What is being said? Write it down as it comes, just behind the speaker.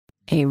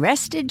A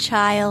rested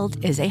child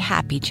is a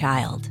happy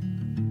child.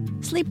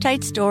 Sleep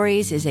Tight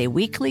Stories is a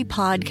weekly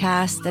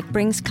podcast that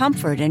brings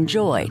comfort and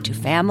joy to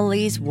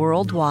families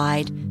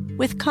worldwide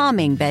with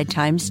calming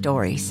bedtime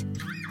stories.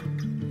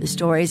 The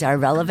stories are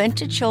relevant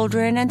to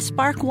children and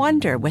spark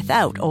wonder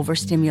without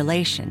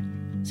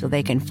overstimulation, so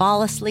they can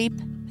fall asleep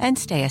and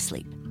stay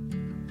asleep.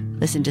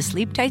 Listen to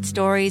Sleep Tight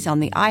Stories on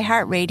the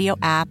iHeartRadio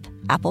app,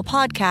 Apple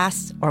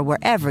Podcasts, or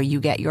wherever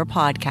you get your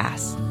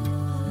podcasts.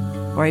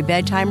 For a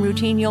bedtime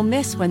routine you'll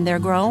miss when they're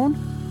grown,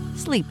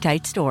 Sleep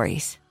Tight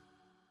Stories.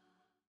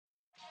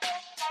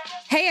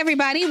 Hey,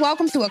 everybody.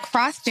 Welcome to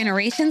Across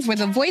Generations, where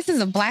the voices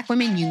of Black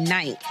women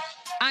unite.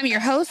 I'm your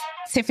host,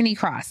 Tiffany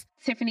Cross.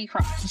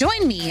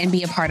 Join me and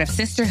be a part of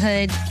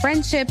sisterhood,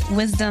 friendship,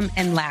 wisdom,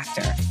 and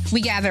laughter.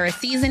 We gather a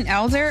seasoned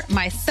elder,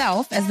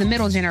 myself as the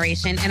middle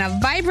generation, and a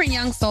vibrant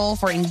young soul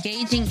for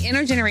engaging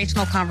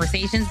intergenerational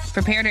conversations.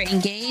 Prepare to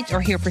engage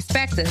or hear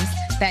perspectives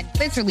that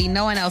literally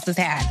no one else has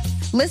had.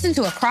 Listen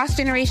to Across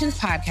Generations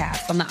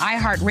podcast on the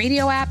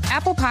iHeartRadio app,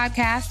 Apple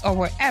Podcasts, or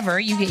wherever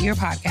you get your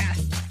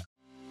podcasts.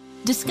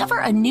 Discover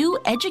a new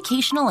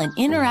educational and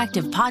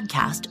interactive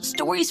podcast,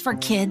 Stories for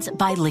Kids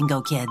by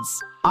Lingo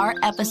Kids. Our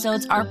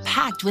episodes are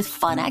packed with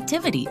fun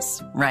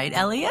activities. Right,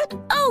 Elliot?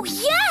 Oh,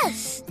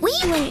 yes! We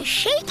went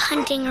shape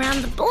hunting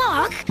around the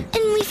block,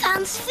 and we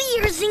found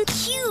spheres and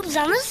cubes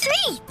on the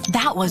street.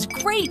 That was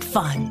great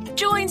fun.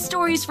 Join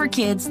Stories for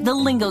Kids, the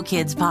Lingo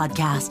Kids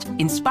podcast,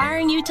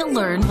 inspiring you to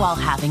learn while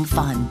having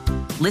fun.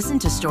 Listen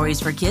to Stories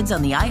for Kids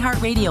on the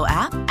iHeartRadio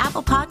app,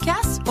 Apple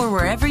Podcasts, or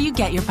wherever you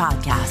get your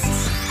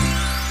podcasts.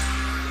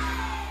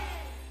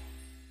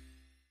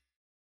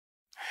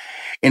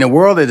 In a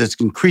world that is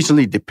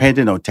increasingly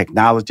dependent on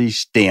technology,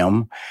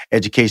 STEM,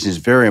 education is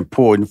very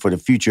important for the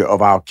future of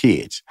our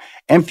kids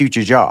and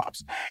future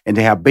jobs, and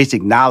to have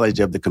basic knowledge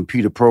of the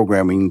computer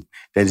programming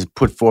that is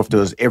put forth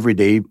to us every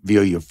day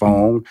via your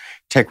phone,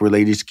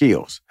 tech-related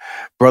skills.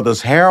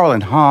 Brothers Harold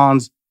and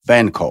Hans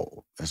Van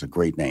Cole, that's a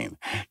great name,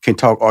 can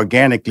talk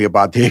organically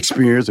about their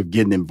experience of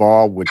getting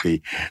involved with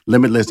the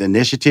Limitless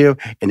Initiative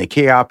and the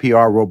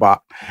KIPR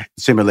robot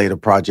simulator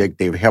project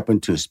they were helping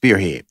to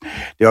spearhead.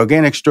 The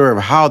organic story of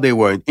how they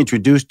were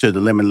introduced to the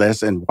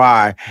Limitless and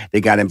why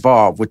they got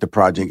involved with the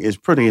project is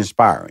pretty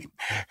inspiring.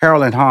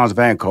 Harold and Hans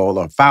Van Cole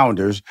are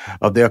founders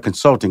of their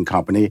consulting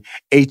company,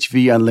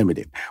 HV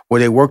Unlimited,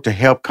 where they work to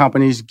help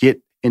companies get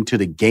into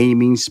the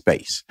gaming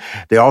space.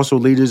 They're also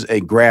leaders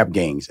at Grab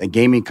Games, a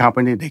gaming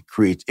company that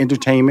creates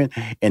entertainment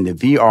in the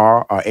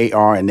VR or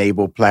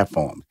AR-enabled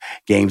platforms,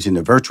 games in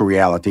the virtual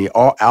reality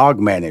or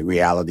augmented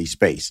reality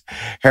space.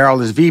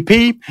 Harold is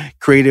VP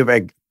Creative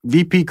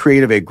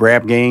at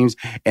Grab Games,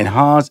 and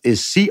Hans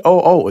is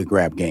COO at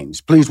Grab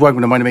Games. Please welcome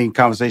to Money Making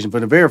Conversation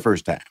for the very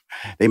first time.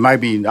 I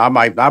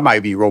might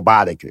be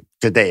robotic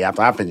today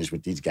after I finish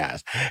with these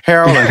guys.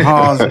 Harold and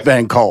Hans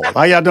Van Cole.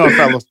 How y'all doing,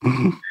 fellas?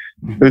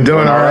 We're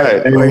doing all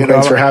right.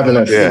 Thanks for having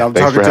us. Yeah, I'm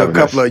talking to a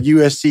couple of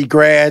USC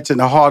grads in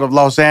the heart of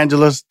Los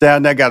Angeles.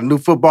 Down there, got a new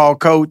football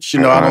coach.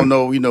 I don't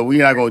know, we're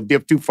not going to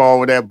dip too far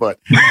with that, but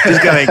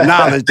just got to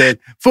acknowledge that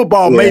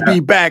football may be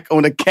back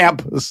on the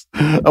campus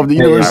of the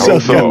University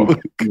of South.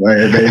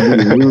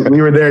 We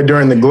were there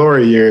during the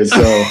glory years, so,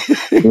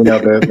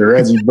 the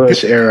Reggie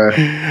Bush era.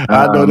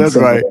 I know that's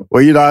right.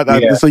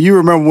 Well, so you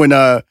remember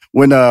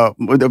when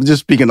I'm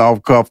just speaking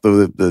off cuff,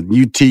 the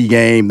UT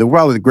game,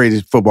 probably the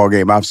greatest football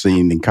game I've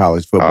seen in college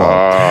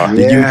football.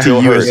 The UT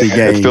USC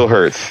game. It still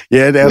hurts.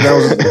 Yeah,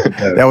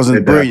 that was a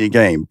brilliant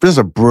game. This is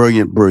a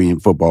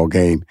brilliant football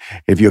game.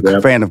 If you're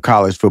a fan of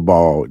college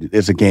football,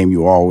 it's a game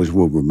you always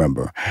will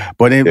remember.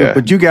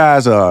 But you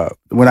guys,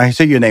 when I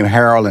say your name,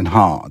 Harold and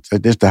Hans,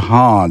 it's the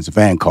Hans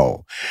Van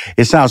Cole.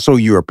 It sounds so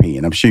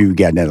European. I'm sure you've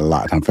gotten that a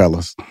lot, huh,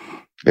 fellas?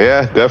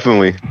 Yeah,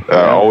 definitely.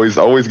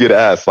 Always get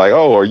asked, like,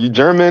 "Oh, are you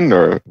German?"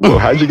 or "Well,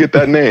 how'd you get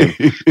that name?"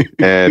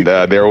 And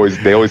they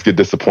always get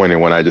disappointed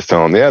when I just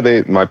tell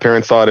them, my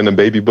parents saw it in a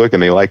baby book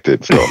and they liked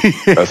it. So,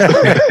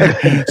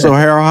 so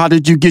Harold, how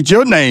did you get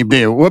your name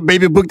then? What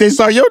baby book they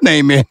saw your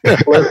name in?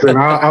 Listen,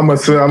 I'm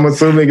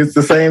assuming it's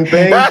the same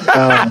thing, but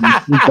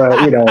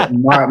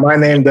my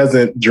name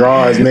doesn't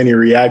draw as many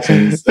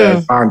reactions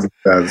as Hans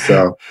does.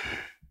 So.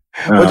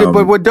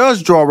 But what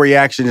does draw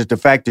reaction is the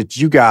fact that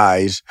you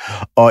guys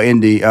are in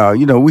the,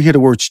 we hear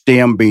the word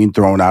STEM being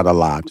thrown out a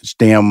lot.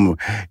 STEM,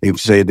 they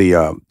say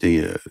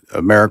the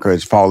America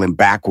is falling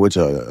backwards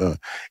or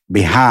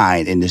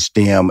behind in the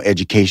STEM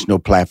educational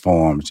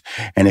platforms.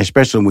 And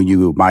especially when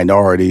you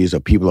minorities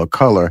or people of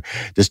color,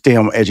 the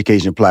STEM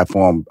education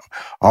platform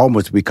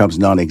almost becomes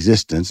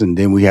non-existent. And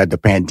then we had the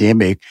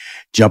pandemic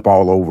jump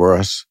all over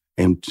us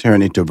and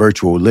turn into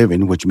virtual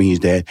living, which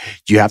means that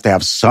you have to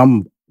have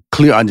some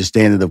clear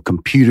understanding of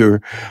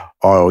computer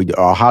or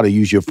how to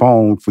use your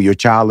phone for your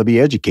child to be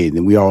educated.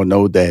 And we all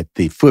know that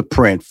the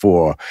footprint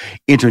for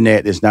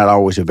internet is not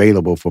always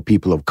available for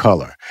people of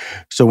color.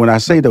 So when I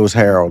say those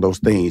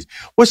things,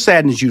 what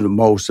saddens you the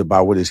most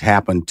about what has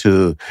happened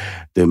to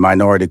the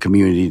minority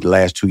community the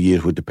last 2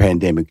 years with the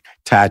pandemic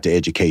tied to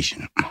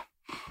education?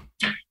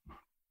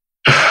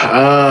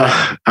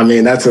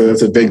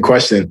 That's a big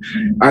question.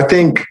 I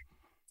think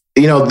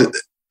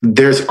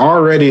there's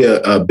already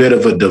a bit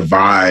of a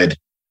divide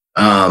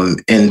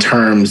in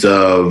terms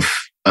of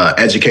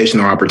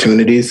educational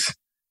opportunities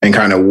and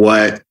kind of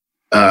what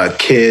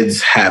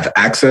kids have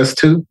access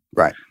to.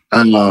 Right.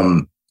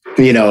 When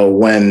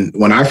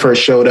I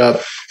first showed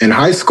up in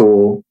high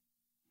school,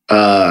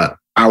 I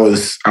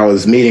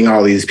was meeting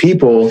all these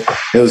people.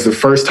 It was the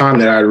first time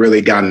that I'd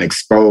really gotten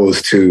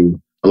exposed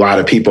to a lot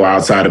of people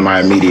outside of my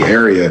immediate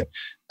area.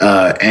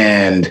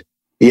 And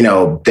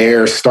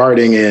they're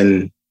starting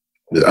in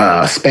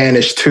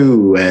Spanish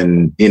 2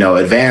 and,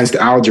 advanced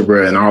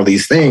algebra and all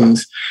these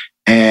things.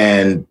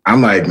 And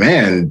I'm like,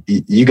 man,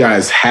 you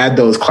guys had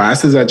those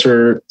classes at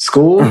your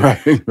school?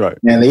 Right.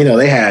 And,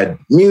 they had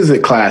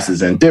music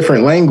classes and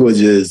different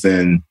languages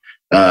and,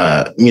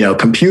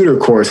 computer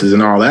courses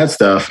and all that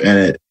stuff.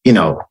 And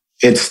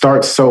it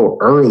starts so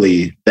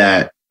early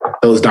that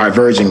those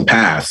diverging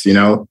paths,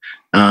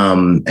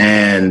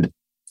 and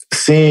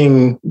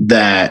seeing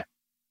that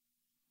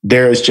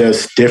there's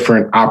just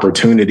different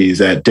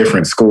opportunities at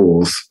different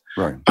schools,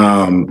 right,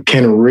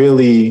 can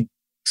really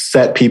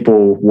set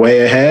people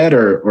way ahead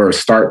or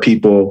start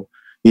people,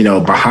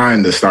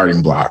 behind the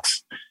starting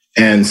blocks.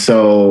 And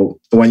so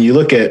when you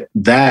look at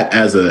that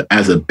as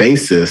a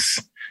basis,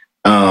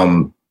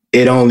 the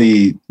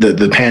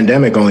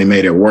pandemic only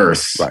made it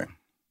worse. Right.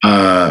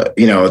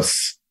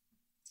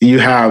 You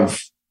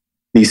have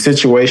these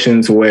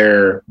situations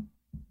where,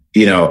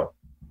 I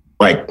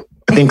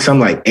think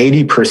some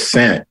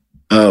 80%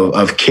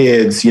 of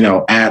kids,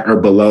 at or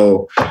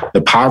below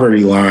the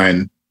poverty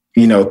line,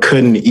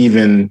 couldn't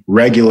even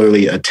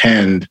regularly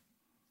attend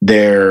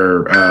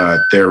their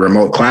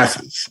remote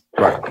classes.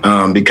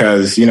 Right.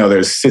 Because,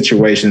 there's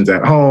situations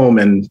at home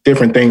and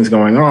different things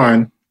going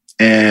on.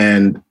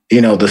 And,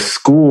 the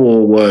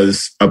school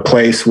was a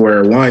place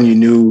where, one, you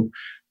knew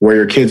where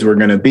your kids were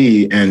going to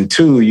be. And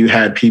two, you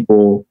had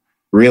people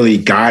really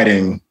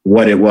guiding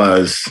what it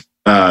was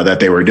that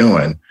they were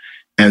doing.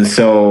 And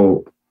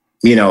so,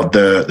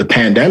 the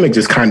pandemic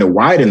just kind of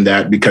widened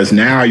that, because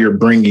now you're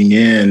bringing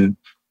in,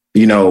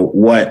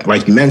 what,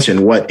 like you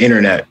mentioned, what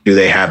internet do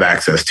they have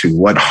access to?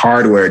 What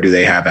hardware do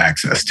they have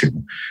access to?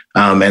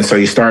 And so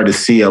you started to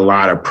see a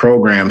lot of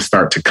programs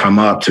start to come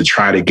up to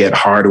try to get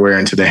hardware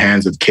into the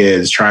hands of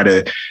kids, try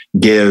to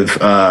give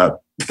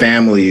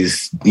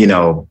families,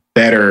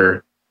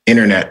 better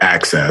internet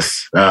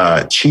access,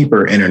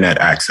 cheaper internet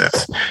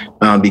access,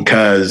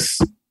 because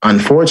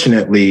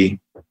unfortunately,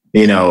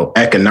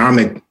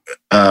 economic,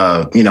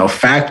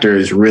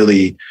 factors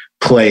really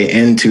play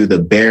into the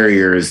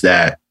barriers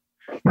that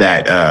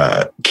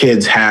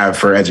kids have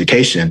for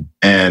education.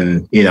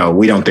 And,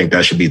 we don't think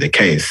that should be the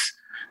case.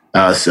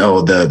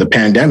 So the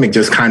pandemic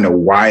just kind of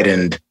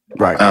widened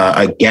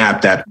a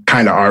gap that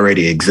kind of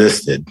already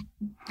existed.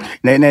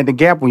 Now, the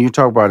gap, when you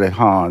talk about it,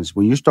 Hans,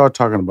 when you start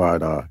talking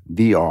about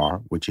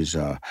VR, which is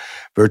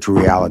virtual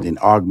reality and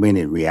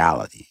augmented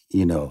reality,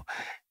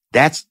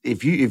 that's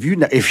if you're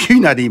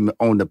not even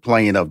on the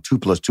plane of 2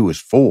 + 2 =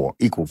 4,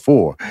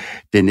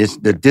 then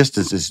the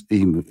distance is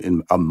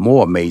even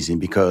more amazing,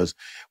 because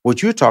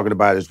what you're talking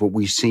about is what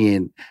we're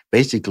seeing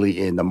basically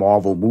in the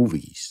Marvel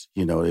movies.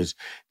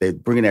 They're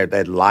bringing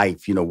that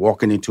life.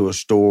 Walking into a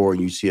store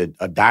and you see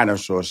a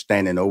dinosaur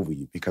standing over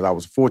you. Because I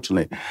was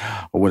fortunate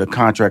with a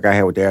contract I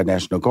had with the Air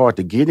National Guard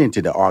to get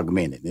into the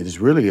augmented. It is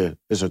really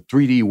it's a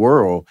 3D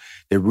world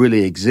that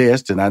really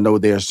exists, and I know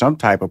there's some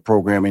type of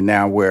programming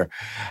now where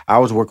I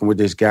was working with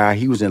this guy.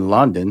 He was in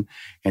London,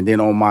 and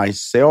then on my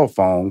cell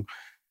phone,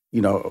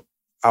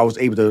 I was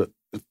able to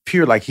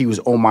appear like he was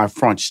on my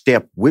front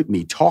step with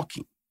me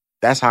talking.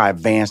 That's how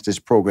advanced this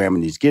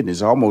programming is getting.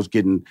 It's almost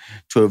getting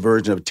to a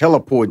version of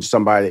teleporting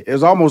somebody.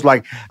 It's almost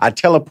like I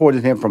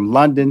teleported him from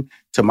London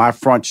to my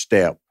front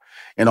step,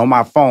 and on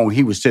my phone,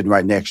 he was sitting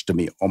right next to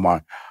me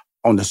on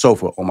the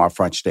sofa on my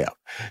front step.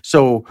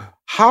 So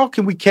how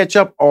can we catch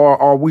up, or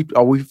are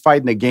we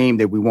fighting a game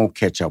that we won't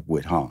catch up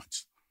with,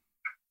 Hans?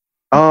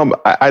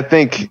 I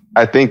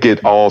think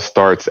it all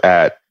starts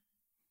at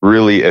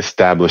really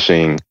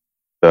establishing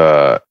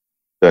the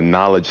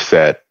knowledge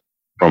set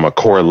from a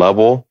core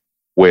level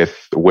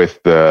with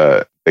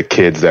the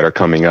kids that are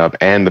coming up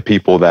and the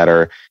people that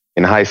are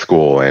in high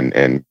school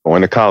and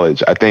going to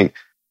college. I think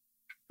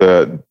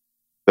the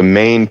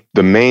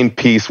main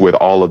piece with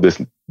all of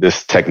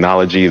this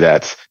technology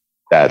that's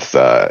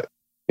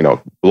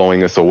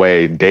blowing us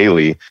away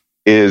daily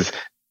is,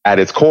 at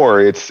its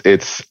core, it's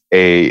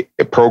a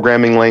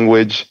programming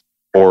language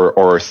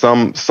or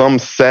some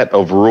set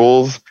of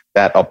rules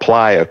that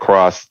apply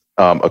across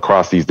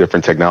these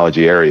different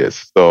technology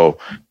areas. So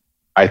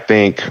I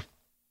think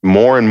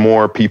more and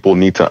more people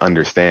need to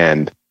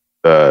understand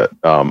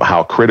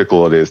how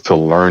critical it is to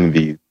learn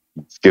these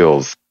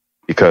skills,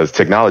 because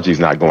technology is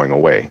not going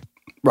away.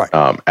 Right.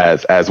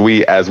 As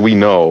we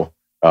know,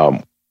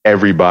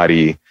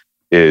 everybody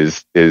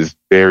is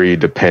very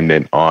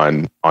dependent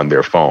on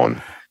their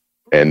phone,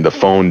 and the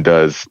phone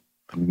does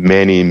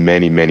many,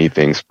 many, many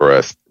things for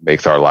us. It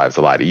makes our lives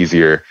a lot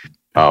easier,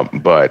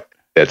 but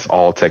it's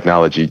all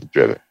technology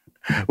driven.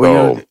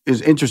 Well,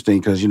 it's interesting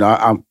because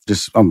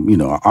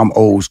I'm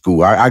old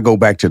school. I go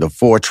back to the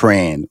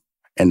Fortran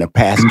and the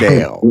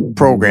Pascal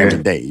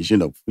programming days.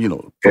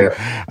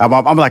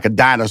 I'm like a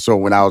dinosaur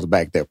when I was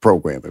back there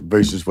programming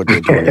versus what they're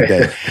doing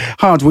today.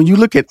 Hans, when you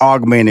look at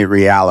augmented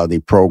reality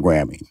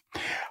programming,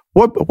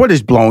 what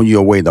has blown you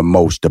away the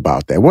most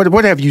about that?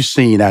 What have you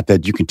seen out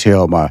that you can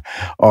tell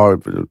or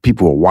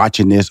people who are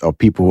watching this or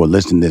people who are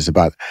listening to this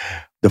about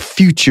the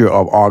future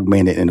of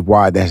augmented and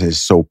why that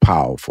is so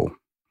powerful?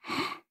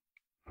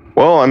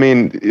 Well, I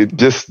mean,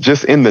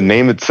 just in the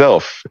name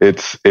itself,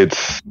 it's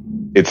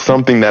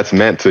something that's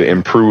meant to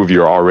improve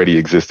your already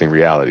existing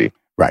reality.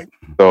 Right.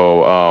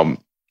 So,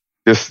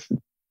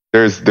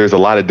 there's a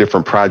lot of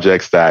different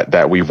projects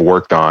that we've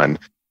worked on,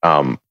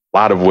 a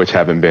lot of which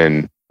haven't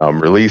been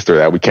released or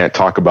that we can't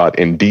talk about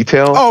in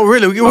detail. Oh,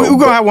 really? We're going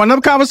to have one of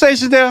them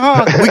conversations there,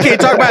 huh? We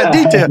can't talk about it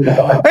in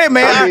detail. Hey,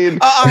 man,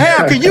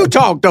 Harold, can you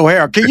talk, though,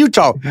 Harold? Can you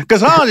talk?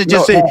 Because Hans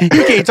just said he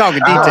can't talk in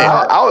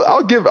detail.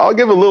 I'll give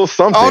a little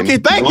something. Okay,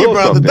 thank you,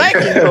 brother.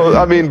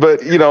 Something.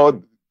 Thank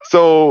you.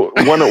 So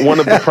one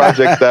of the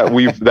projects that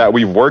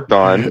we've worked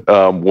on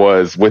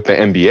was with the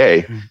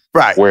NBA,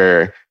 right?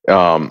 Where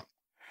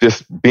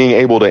just being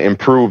able to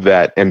improve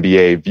that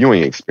NBA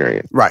viewing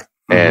experience, right?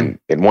 And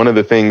one of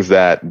the things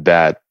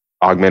that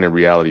augmented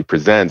reality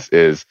presents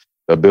is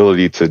the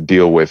ability to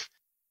deal with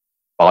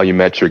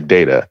volumetric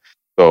data.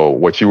 So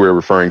what you were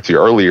referring to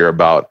earlier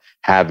about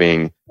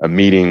having a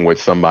meeting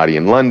with somebody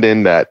in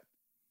London that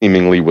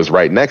seemingly was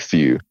right next to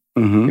you,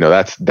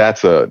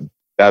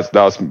 that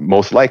was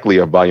most likely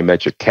a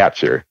volumetric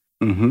capture.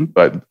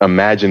 But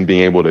imagine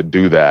being able to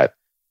do that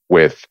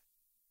with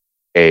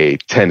a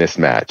tennis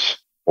match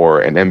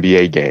or an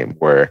NBA game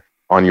where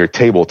on your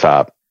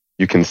tabletop,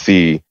 you can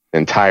see the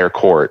entire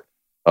court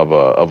of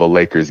a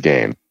Lakers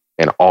game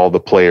and all the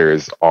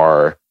players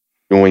are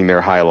doing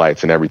their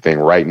highlights and everything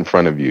right in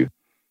front of you.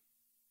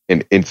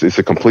 And it's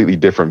a completely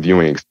different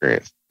viewing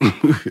experience.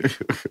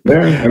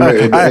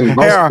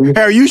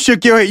 Harry, you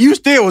shook your head. You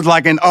still was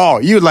like in awe.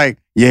 You was like,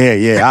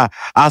 yeah.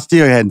 I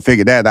still hadn't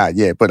figured that out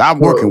yet, but I'm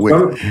working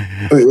with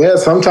it. Yeah,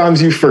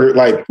 sometimes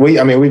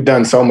we've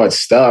done so much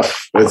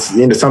stuff.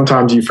 It's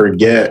sometimes you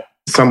forget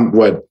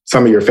what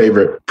some of your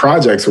favorite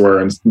projects were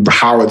and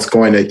how it's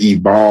going to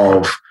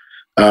evolve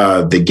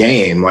the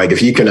game. Like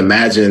if you can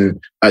imagine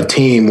a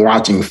team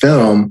watching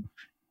film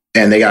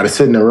and they got to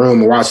sit in a room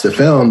and watch the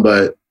film,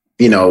 but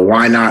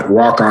why not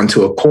walk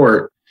onto a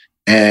court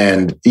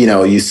and,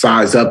 you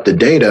size up the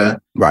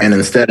data, right? And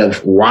instead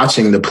of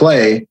watching the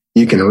play,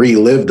 you can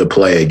relive the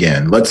play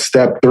again. Let's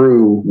step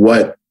through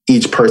what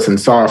each person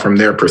saw from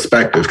their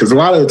perspective. Because a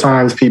lot of the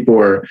times people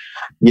are,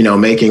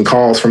 making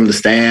calls from the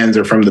stands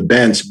or from the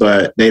bench,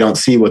 but they don't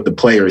see what the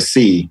players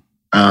see.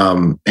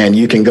 And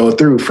you can go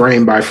through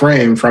frame by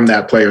frame from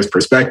that player's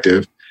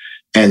perspective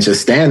and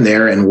just stand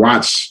there and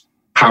watch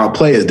how a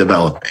play is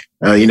developing.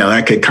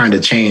 That could kind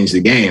of change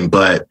the game.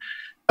 But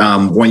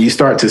when you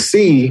start to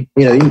see,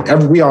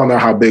 we all know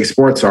how big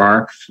sports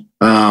are.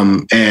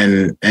 And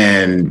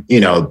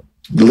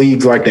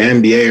leagues like the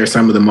NBA are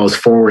some of the most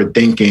forward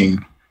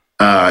thinking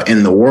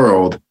in the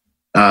world.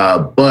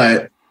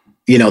 But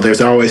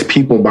there's always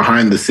people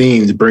behind the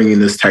scenes bringing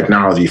this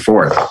technology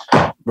forth.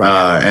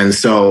 And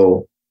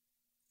so,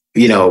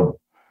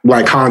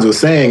 like Hans was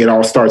saying, it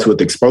all starts with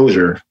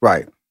exposure.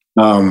 Right.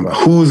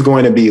 Who's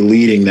going to be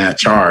leading that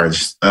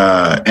charge?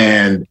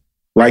 And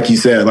like you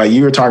said, like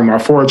you were talking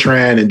about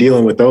Fortran and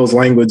dealing with those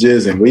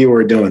languages, and we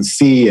were doing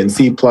C and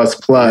C++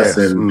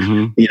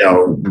 and,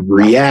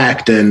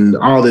 React and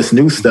all this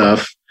new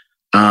stuff.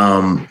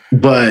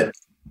 But,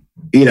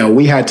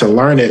 we had to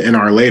learn it in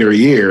our later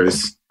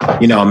years.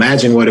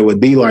 Imagine what it would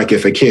be like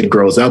if a kid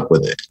grows up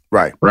with it.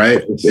 Right.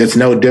 Right. It's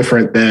no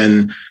different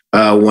than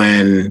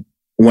when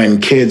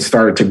kids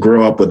started to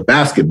grow up with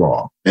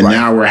basketball. And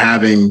now we're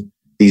having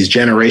these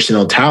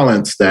generational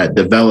talents that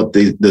develop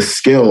the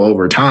skill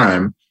over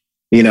time.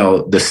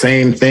 The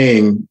same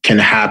thing can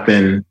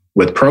happen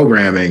with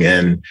programming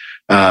and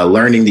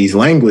learning these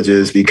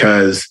languages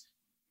because,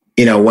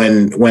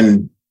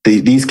 when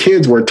these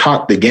kids were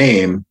taught the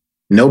game,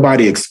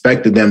 nobody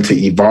expected them to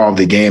evolve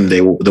the game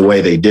the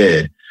way they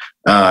did.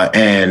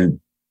 And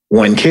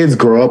when kids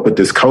grow up with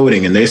this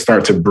coding and they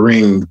start to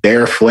bring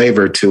their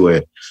flavor to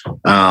it,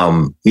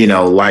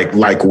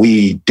 like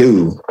we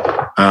do,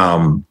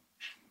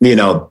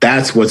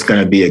 that's what's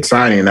going to be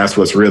exciting. And that's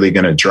what's really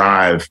going to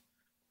drive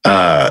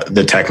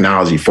the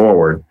technology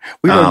forward.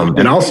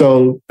 And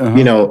also,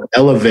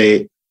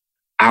 elevate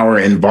our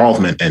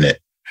involvement in it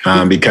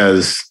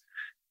because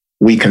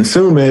we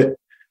consume it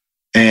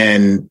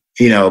and,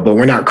 but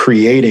we're not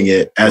creating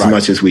it as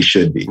much as we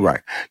should be.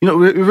 Right.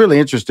 Really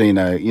interesting.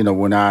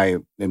 When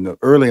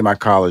early in my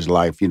college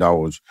life, I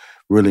was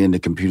really into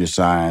computer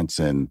science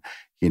and,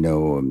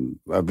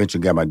 I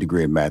eventually got my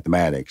degree in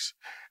mathematics.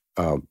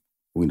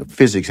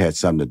 Physics had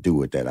something to do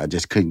with that. I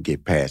just couldn't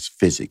get past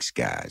physics,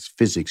 guys.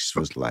 Physics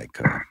was like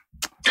a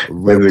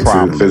real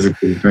problem.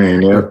 Physical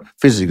thing, yeah.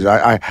 Physics.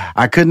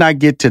 I could not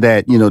get to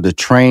that. The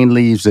train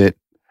leaves at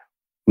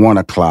 1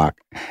 o'clock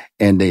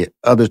and the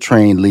other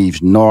train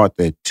leaves north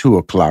at 2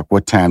 o'clock,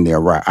 what time they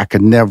arrive. I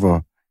could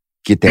never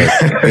get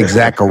that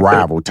exact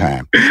arrival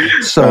time.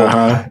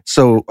 So,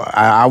 so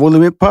I will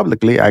admit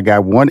publicly, I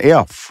got 1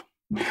 F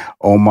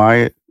on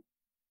my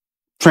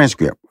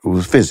transcript. It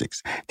was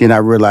physics. Then I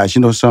realized,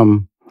 you know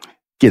something?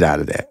 Get out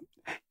of that.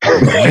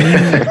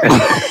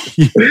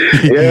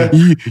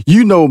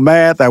 You know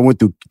math. I went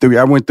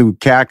through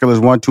calculus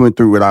 1, 2, and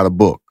 3 without a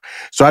book.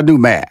 So I do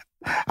math.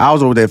 I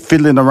was over there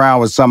fiddling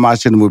around with something I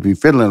shouldn't be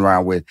fiddling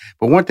around with.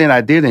 But one thing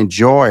I did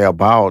enjoy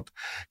about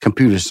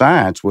computer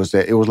science was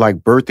that it was like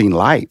birthing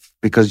life,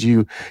 because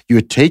you're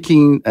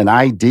taking an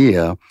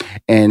idea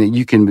and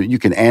you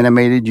can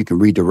animate it, you can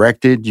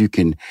redirect it, you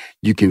can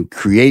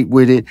create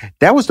with it.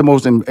 That was the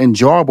most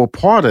enjoyable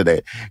part of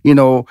that. You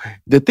know,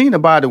 the thing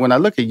about it, when I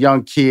look at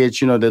young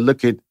kids, you know, they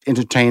look at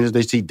entertainers,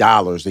 they see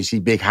dollars, they see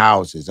big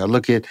houses. I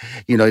look at,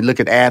 you know, they look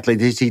at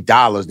athletes, they see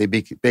dollars, they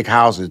big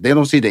houses. They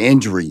don't see the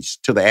injuries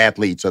to the athletes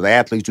or the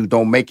athletes who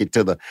don't make it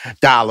to the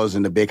dollars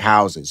and the big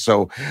houses.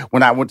 So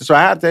I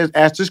had to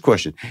ask this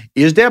question: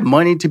 is there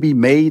money to be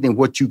made in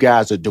what you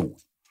guys are doing?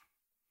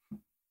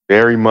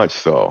 Very much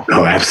so.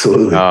 Oh,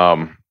 absolutely.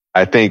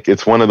 I think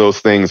it's one of those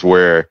things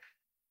where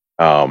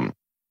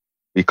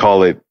we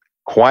call it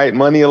quiet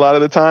money a lot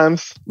of the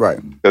times,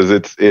 right?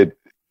 Because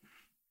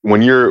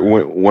when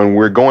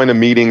we're going to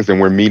meetings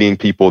and we're meeting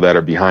people that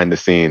are behind the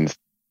scenes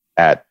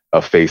at a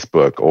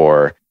Facebook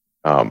or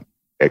a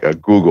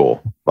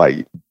Google,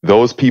 like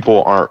those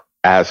people aren't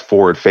as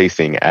forward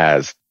facing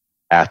as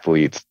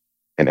athletes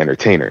and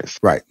entertainers,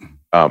 right?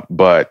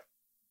 But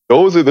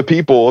those are the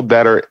people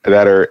that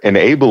are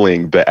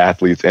enabling the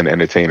athletes and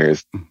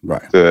entertainers,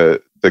 right,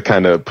 to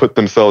kind of put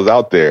themselves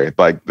out there.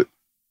 Like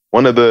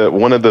one of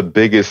the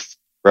biggest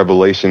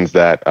revelations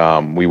that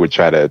we would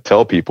try to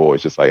tell people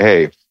is just like,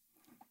 hey,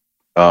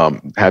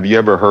 have you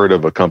ever heard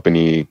of a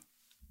company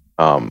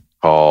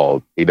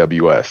called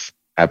AWS,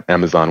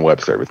 Amazon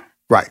Web Service?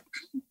 Right.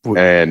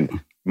 And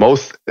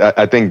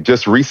I think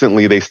just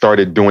recently they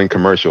started doing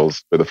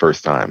commercials for the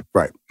first time.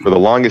 Right. For the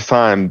longest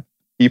time,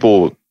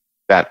 people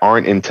that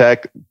aren't in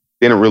tech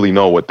didn't really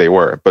know what they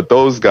were. But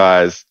those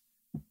guys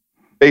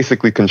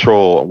basically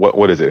control,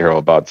 what is it, Harold?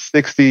 About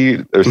 60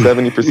 or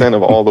 70%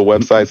 of all the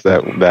websites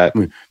that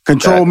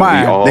control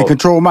mine. They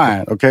control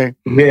mine, okay?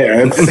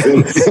 Yeah,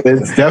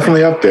 it's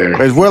definitely up there.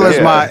 As well as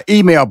my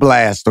email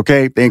blast,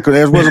 okay?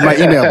 As well as my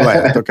email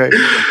blast, okay?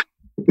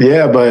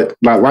 Yeah, but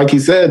like you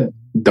said,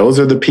 those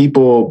are the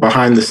people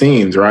behind the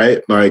scenes,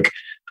 right? Like,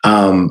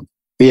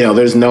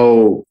 there's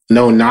no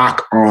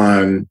knock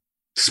on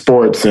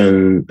sports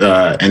and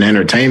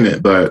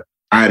entertainment, but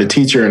I had a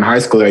teacher in high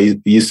school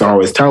that used to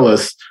always tell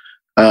us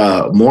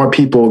more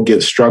people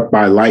get struck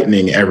by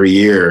lightning every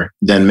year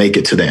than make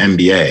it to the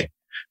NBA,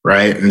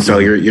 right? And so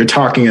you're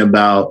talking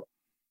about,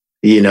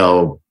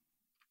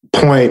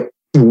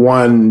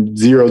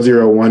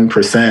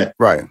 0.1001%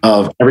 right.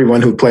 of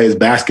everyone who plays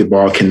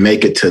basketball can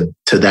make it to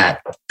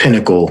that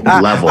pinnacle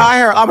level.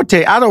 I'm gonna tell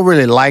you, I don't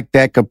really like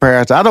that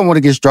comparison. I don't want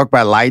to get struck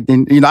by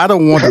lightning. I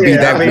don't want to be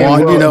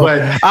one.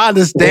 I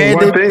understand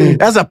it.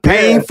 That's a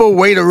painful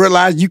way to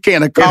realize you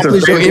can't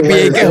accomplish your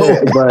NBA goal.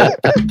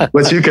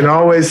 But you can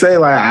always say,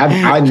 like,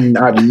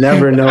 I've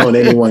never known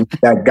anyone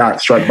that got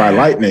struck by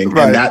lightning,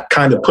 right. And that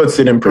kind of puts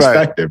it in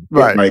perspective.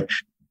 Right. Like,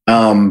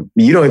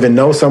 you don't even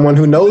know someone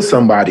who knows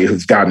somebody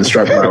who's gotten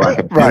struck by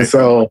lightning. Right. And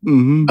so,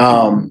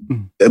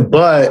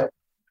 but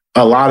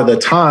a lot of the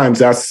times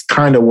that's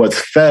kind of what's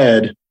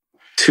fed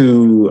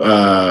to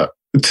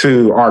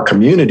our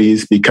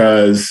communities,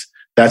 because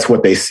that's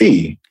what they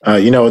see.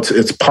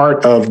 It's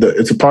part of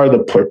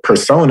the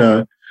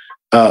persona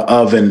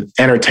of an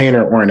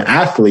entertainer or an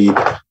athlete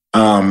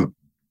to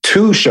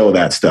show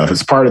that stuff.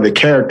 It's part of the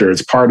character.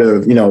 It's part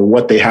of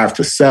what they have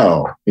to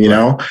sell.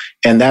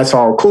 And that's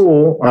all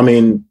cool. I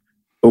mean,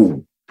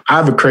 I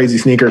have a crazy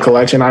sneaker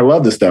collection. I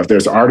love this stuff.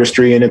 There's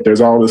artistry in it.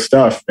 There's all this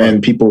stuff,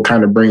 and people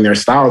kind of bring their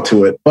style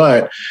to it.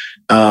 But,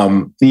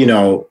 the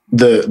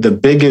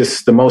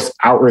most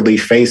outwardly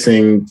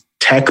facing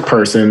tech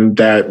person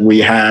that we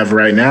have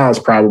right now is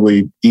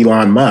probably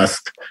Elon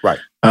Musk. Right.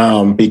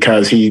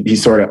 Because he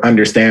sort of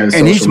understands.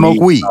 And he smoked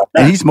weed.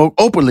 And he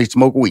openly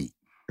smoked weed.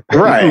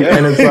 Right.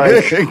 And it's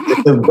like,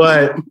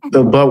 but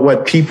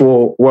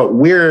what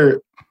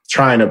we're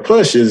trying to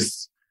push is,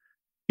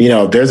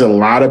 there's a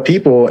lot of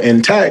people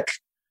in tech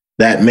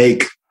that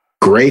make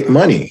great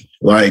money.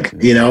 Like,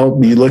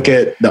 you look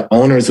at the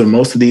owners of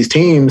most of these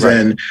teams, right.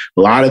 And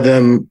a lot of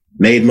them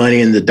made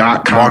money in the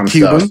 .com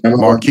stuff.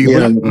 Mark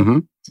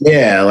Cuban.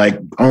 Yeah, like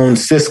own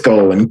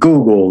Cisco and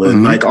Google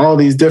and like all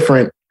these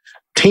different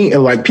teams,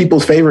 like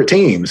people's favorite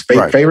teams,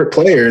 favorite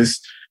players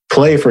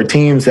play for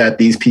teams that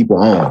these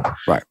people own.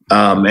 Right.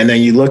 And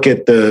then you look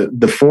at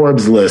the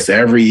Forbes list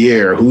every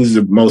year, who's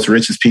the most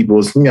richest people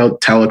is,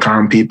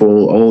 telecom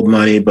people, old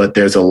money, but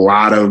there's a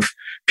lot of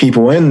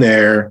people in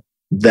there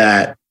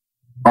that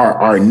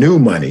are new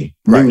money,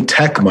 new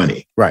tech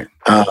money. Right.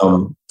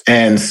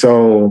 And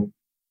so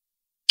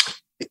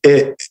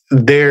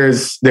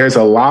there's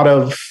a lot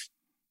of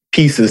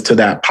pieces to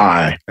that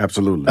pie.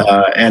 Absolutely.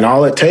 And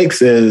all it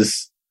takes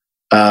is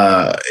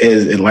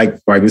like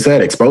we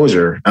said,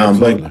 exposure.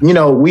 But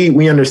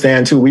we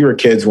understand too. We were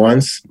kids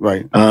once,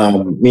 right?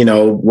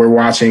 We're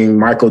watching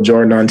Michael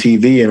Jordan on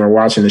TV, and we're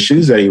watching the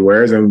shoes that he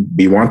wears, and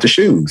we want the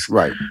shoes,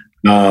 right?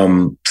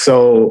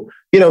 So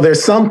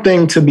there's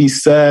something to be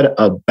said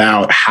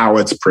about how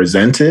it's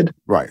presented,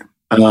 right?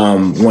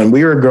 When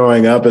we were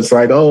growing up, it's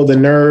like, oh, the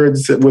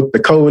nerds with the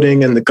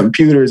coding and the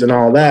computers and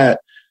all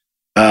that.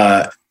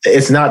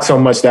 It's not so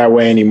much that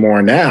way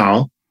anymore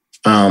now,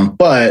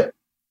 but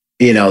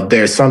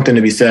there's something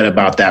to be said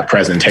about that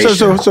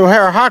presentation. So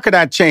Harold, how could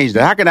I change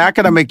that? How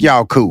can I make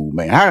y'all cool,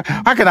 man?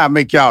 How can I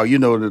make y'all,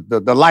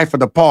 the life of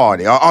the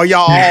party? Or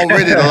y'all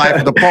already the life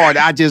of the party?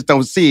 I just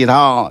don't see it,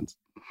 Hans.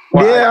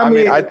 Well, yeah, I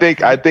mean, I think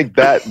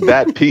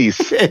that piece,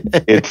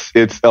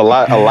 it's a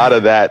lot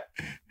of that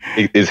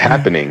is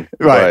happening,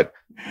 right?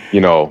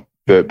 But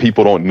the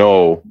people don't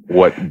know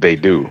what they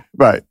do,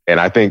 right? And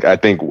I think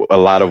a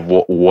lot of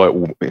what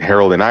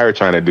Harold and I are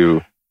trying to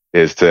do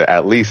is to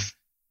at least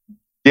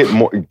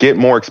get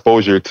more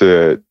exposure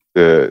to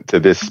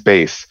this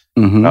space,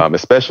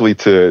 especially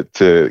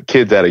to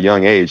kids at a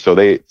young age, so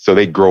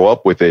they grow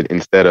up with it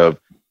instead of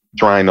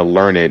trying to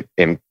learn it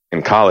in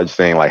college,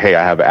 saying like, hey,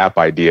 I have an app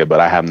idea, but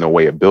I have no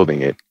way of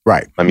building it.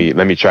 Right. Let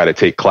me try to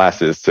take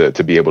classes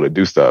to be able to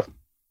do stuff.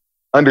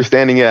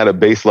 Understanding it at a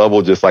base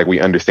level, just like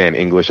we understand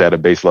English at a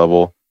base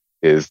level,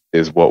 is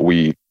what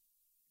we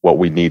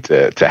need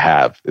to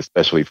have,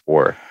 especially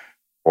for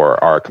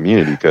our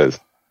community,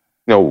 because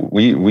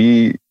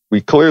we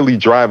clearly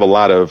drive a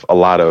lot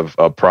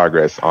of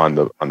progress on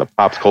the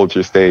pop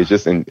culture stage,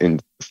 just in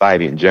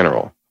society in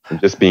general,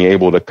 and just being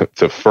able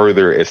to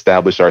further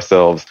establish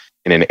ourselves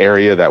in an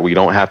area that we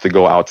don't have to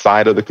go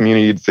outside of the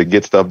community to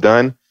get stuff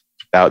done.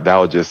 That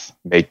will just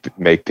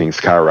make things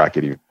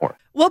skyrocket even more.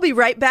 We'll be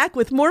right back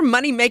with more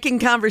Money Making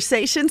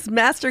Conversations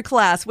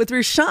Masterclass with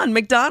Rushion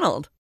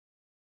McDonald.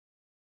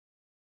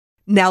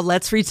 Now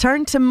let's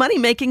return to Money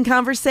Making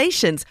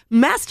Conversations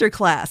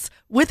Masterclass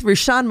with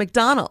Rushion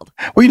McDonald.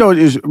 Well,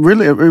 it's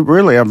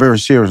really, I'm very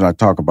serious when I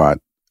talk about,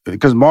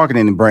 because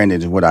marketing and branding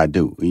is what I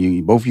do.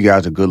 Both of you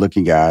guys are good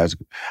looking guys.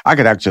 I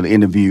could actually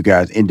interview you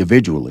guys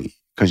individually,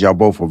 because y'all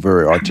both are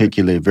very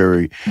articulate,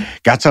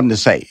 got something to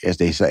say, as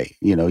they say.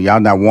 Y'all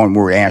not one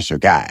word answer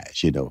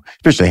guys,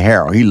 especially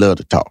Harold. He love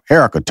to talk.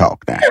 Harold could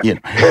talk now, he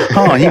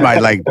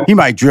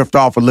might drift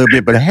off a little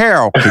bit, but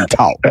Harold can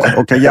talk.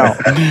 Okay, y'all.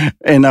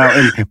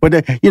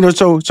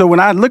 So when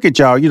I look at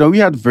y'all, we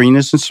have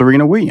Venus and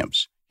Serena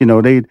Williams.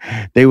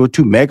 They were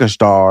two mega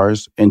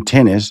stars in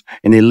tennis,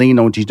 and they leaned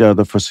on each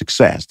other for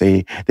success.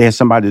 They had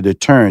somebody to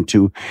turn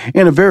to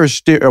in a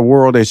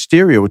world that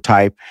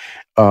stereotype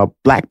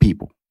Black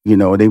people.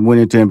 They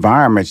went into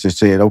environments that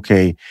said,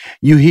 okay,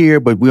 you here,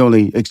 but we're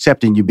only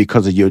accepting you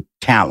because of your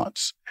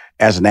talents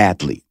as an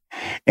athlete.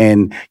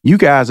 And you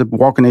guys are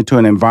walking into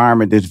an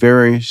environment that's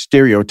very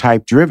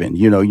stereotype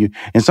driven.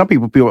 And some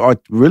people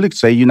really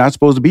say you're not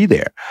supposed to be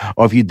there.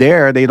 Or if you're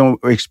there, they don't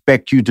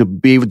expect you to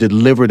be able to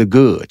deliver the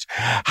goods.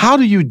 How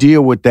do you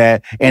deal with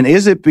that? And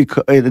is there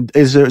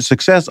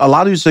success, a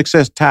lot of your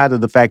success tied to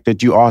the fact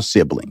that you are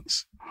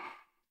siblings?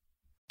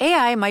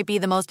 AI might be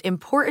the most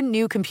important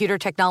new computer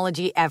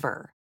technology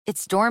ever.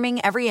 It's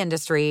storming every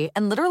industry,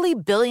 and literally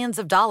billions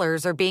of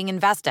dollars are being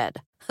invested.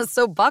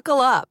 So buckle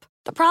up.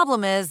 The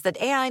problem is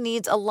that AI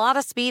needs a lot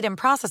of speed and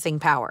processing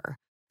power.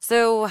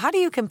 So how do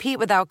you compete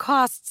without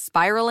costs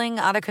spiraling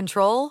out of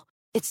control?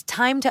 It's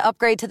time to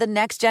upgrade to the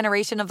next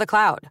generation of the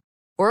cloud,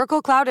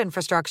 Oracle Cloud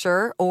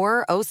Infrastructure,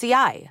 or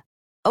OCI.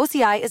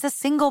 OCI is a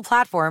single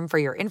platform for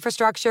your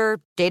infrastructure,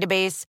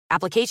 database,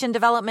 application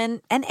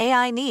development, and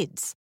AI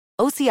needs.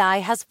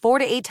 OCI has 4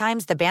 to 8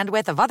 times the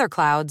bandwidth of other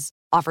clouds,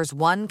 offers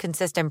one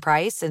consistent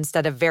price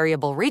instead of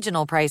variable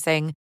regional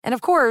pricing, and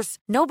of course,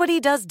 nobody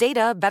does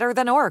data better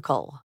than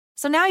Oracle.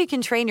 So now you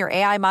can train your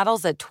AI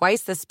models at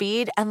twice the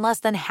speed and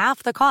less than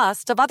half the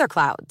cost of other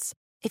clouds.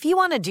 If you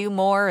want to do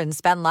more and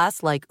spend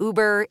less like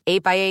Uber,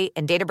 8x8,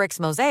 and Databricks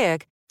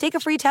Mosaic, take a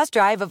free test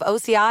drive of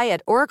OCI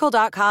at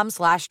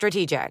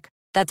oracle.com/strategic.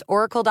 That's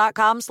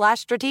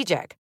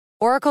oracle.com/strategic.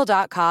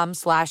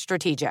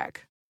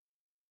 oracle.com/strategic.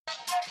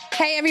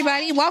 Hey,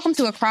 everybody. Welcome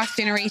to Across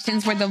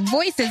Generations, where the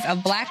voices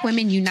of Black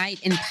women unite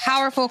in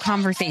powerful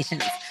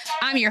conversations.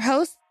 I'm your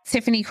host,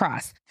 Tiffany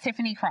Cross.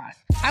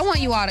 I want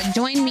you all to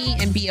join me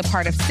and be a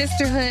part of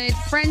sisterhood,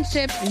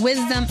 friendship,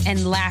 wisdom,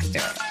 and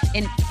laughter.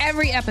 In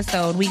every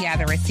episode, we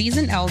gather a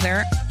seasoned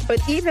elder. But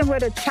even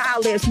with a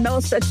child, there's no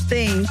such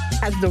thing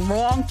as the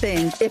wrong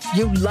thing if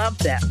you love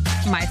them.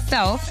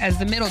 Myself, as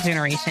the middle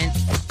generation.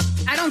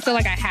 I don't feel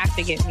like I have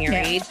to get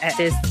married at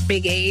this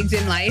big age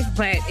in life,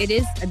 but it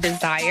is a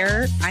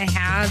desire I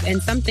have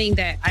and something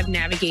that I've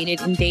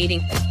navigated in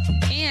dating.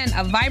 And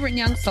a vibrant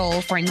young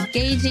soul for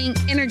engaging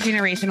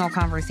intergenerational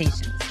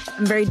conversations.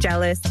 I'm very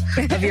jealous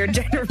of your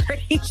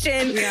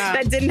generation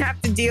that didn't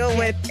have to deal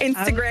with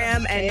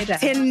Instagram and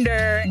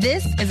Tinder.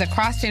 This is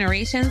Across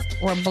Generations,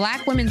 where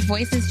Black women's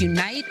voices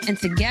unite, and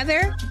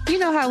together, you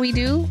know how we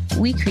do,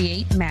 we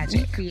create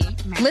magic.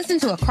 Listen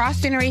to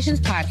Across Generations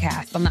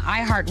podcast on the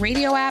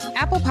iHeartRadio app,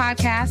 Apple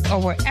Podcasts,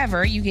 or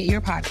wherever you get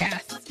your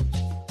podcasts.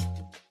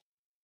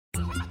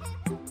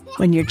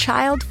 When your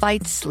child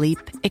fights sleep,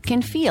 it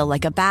can feel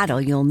like a battle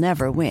you'll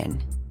never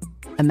win.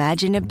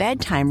 Imagine a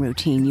bedtime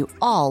routine you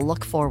all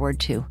look forward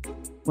to,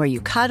 where you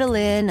cuddle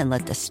in and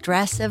let the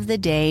stress of the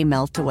day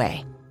melt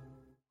away.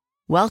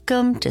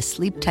 Welcome to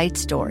Sleep Tight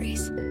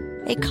Stories,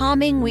 a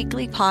calming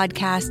weekly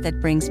podcast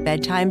that brings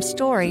bedtime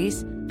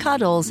stories,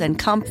 cuddles, and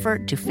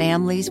comfort to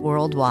families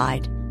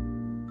worldwide.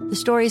 The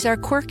stories are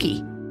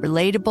quirky,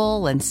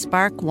 relatable, and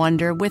spark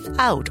wonder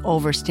without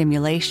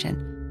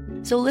overstimulation,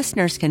 so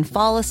listeners can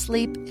fall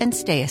asleep and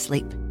stay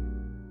asleep.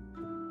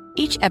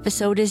 Each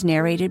episode is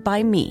narrated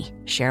by me,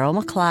 Cheryl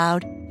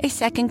McLeod, a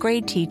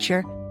second-grade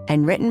teacher,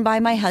 and written by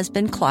my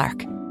husband,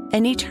 Clark,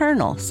 an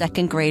eternal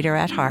second grader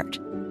at heart.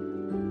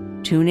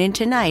 Tune in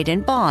tonight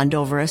and bond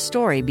over a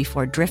story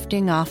before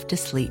drifting off to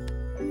sleep.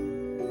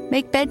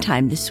 Make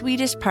bedtime the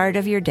sweetest part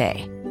of your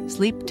day.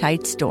 Sleep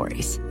Tight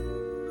Stories.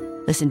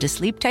 Listen to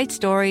Sleep Tight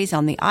Stories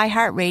on the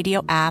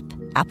iHeartRadio app,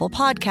 Apple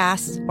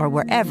Podcasts, or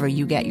wherever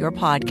you get your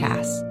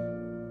podcasts.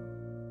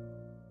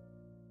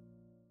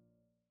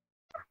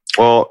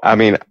 Well, I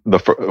mean, the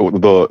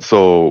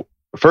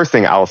first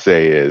thing I'll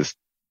say is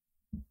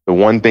the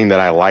one thing that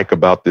I like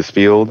about this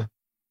field,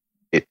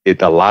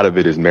 a lot of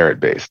it is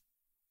merit based.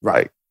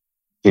 Right?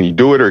 Can you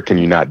do it or can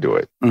you not do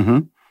it?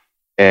 Mm-hmm.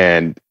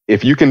 And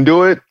if you can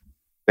do it,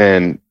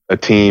 then a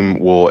team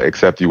will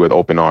accept you with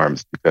open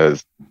arms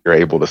because you're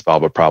able to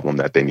solve a problem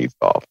that they need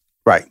solved.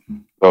 Right.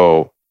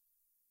 So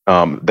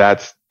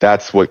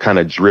that's what kind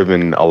of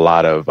driven a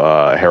lot of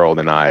Harold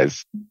and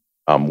I's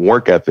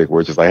work ethic.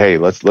 We're just like, hey,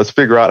 let's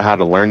figure out how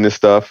to learn this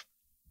stuff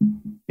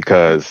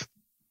because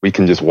we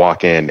can just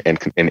walk in and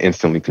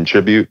instantly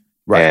contribute,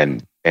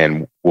 right.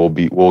 and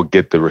we'll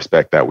get the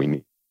respect that we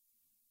need.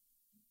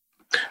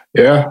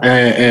 Yeah,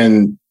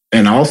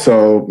 and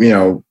also, you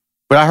know,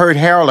 but I heard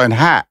Harold and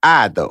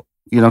I though.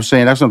 You know what I'm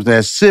saying? That's something,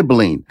 that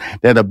sibling,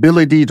 that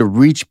ability to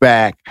reach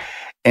back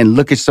and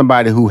look at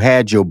somebody who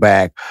had your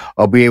back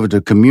or be able to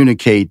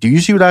communicate. Do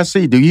you see what I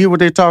see? Do you hear what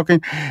they're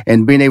talking?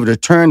 And being able to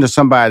turn to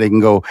somebody and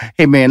go,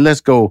 hey man,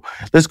 let's go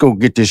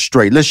get this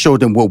straight. Let's show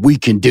them what we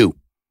can do.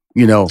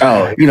 You know,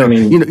 you know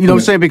what I'm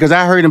saying? Because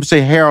I heard him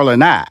say Harold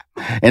and I.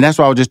 And that's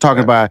why I was just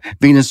talking about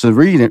Venus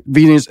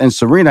and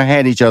Serena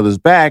had each other's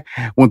back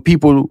when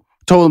people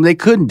told them they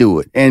couldn't do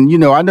it. And, you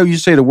know, I know you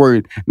say the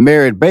word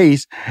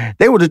merit-based.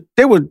 They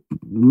were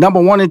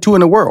number 1 and 2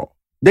 in the world.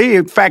 They,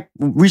 in fact,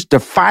 reached the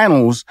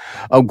finals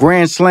of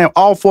Grand Slam,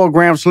 all 4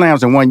 Grand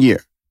Slams in 1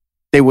 year.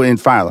 They were in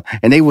final.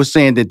 And they were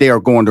saying that they are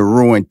going to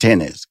ruin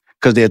tennis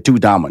because they're too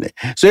dominant.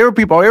 So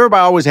everybody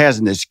always has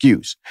an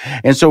excuse.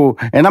 And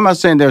I'm not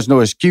saying there's no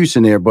excuse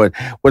in there, but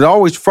what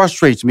always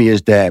frustrates me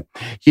is that,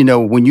 you know,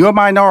 when you're a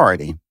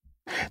minority,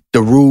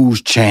 the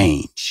rules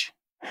change.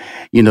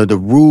 You know, the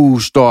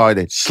rules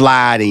started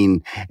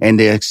sliding and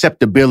the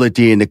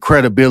acceptability and the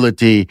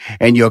credibility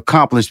and your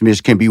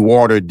accomplishments can be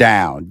watered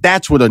down.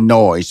 That's what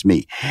annoys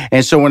me.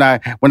 And so when I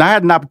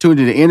had an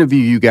opportunity to interview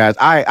you guys,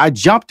 I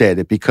jumped at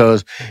it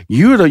because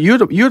you're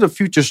the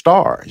future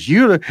stars.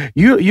 You're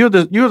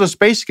the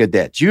space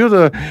cadets.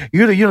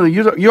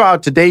 You're our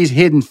today's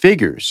hidden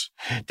figures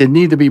that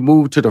need to be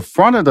moved to the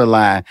front of the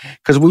line.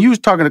 Because when you was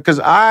talking, because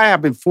I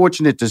have been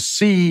fortunate to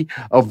see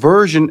a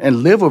version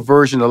and live a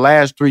version the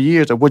last 3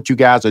 years of what you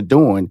guys are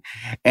doing.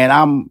 And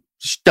I'm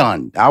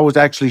stunned. I was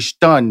actually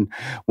stunned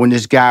when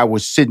this guy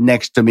was sitting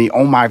next to me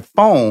on my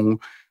phone,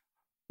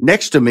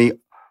 next to me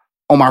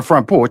on my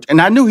front porch.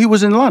 And I knew he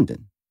was in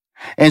London.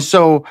 And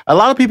so a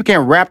lot of people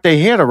can't wrap their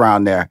head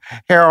around there.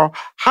 Harold,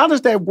 how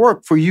does that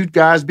work for you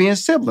guys being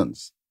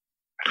siblings?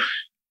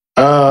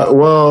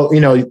 Well,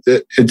 you know,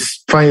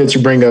 it's funny that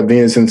you bring up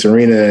Venus and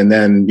Serena, and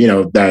then, you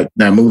know, that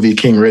movie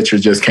King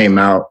Richard just came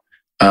out.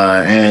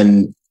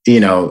 And,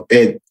 you know,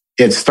 it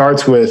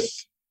starts with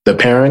the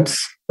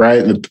parents,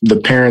 right? The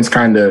parents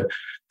kind of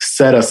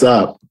set us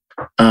up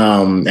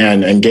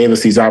and gave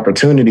us these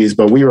opportunities,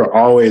 but we were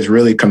always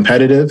really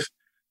competitive.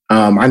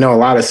 I know a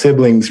lot of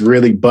siblings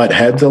really butt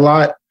heads a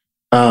lot.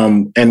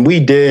 And we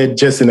did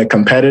just in a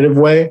competitive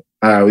way.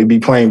 We'd be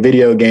playing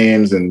video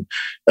games and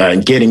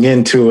getting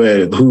into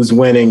it, who's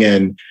winning.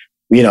 And,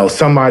 you know,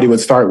 somebody would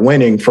start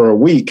winning for a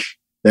week.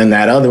 Then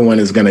that other one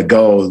is going to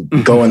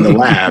go in the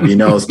lab, you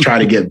know, try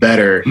to get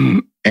better.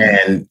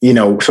 And, you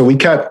know, so we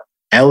kept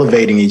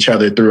elevating each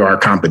other through our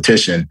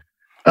competition.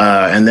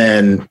 And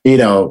then, you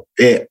know,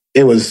 it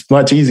was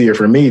much easier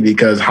for me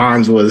because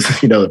Hans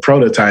was, you know, the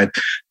prototype.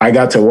 I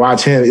got to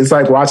watch him. It's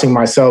like watching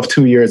myself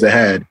 2 years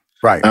ahead.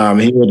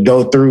 Right. He would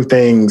go through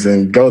things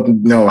and go, you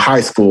know, high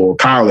school,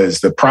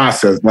 college, the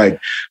process, like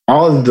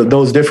all of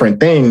those different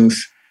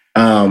things,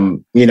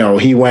 you know,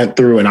 he went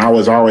through and I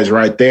was always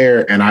right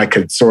there and I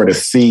could sort of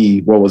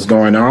see what was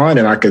going on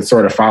and I could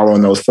sort of follow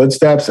in those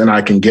footsteps and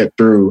I can get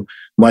through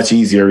much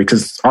easier,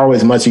 because it's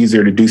always much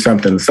easier to do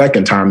something the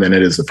second time than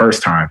it is the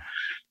first time.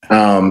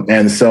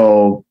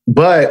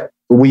 But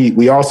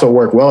we also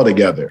work well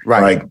together.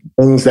 Right. Like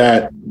things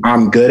that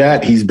I'm good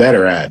at, he's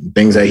better at.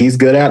 Things that he's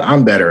good at,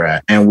 I'm better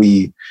at. And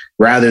we,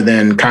 rather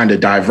than kind of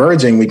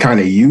diverging, we kind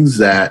of use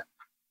that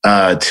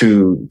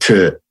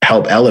to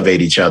help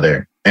elevate each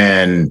other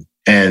and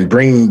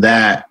bring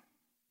that,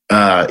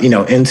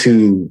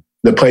 into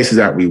the places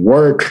that we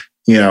work.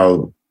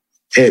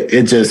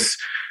 It just,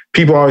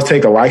 people always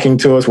take a liking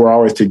to us. We're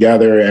always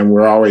together, and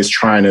we're always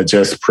trying to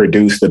just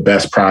produce the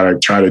best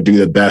product, try to do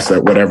the best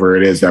at whatever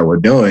it is that we're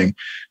doing.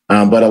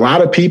 But a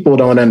lot of people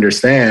don't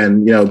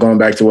understand, going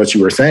back to what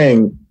you were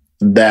saying,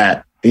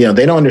 that, they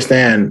don't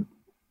understand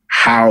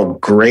how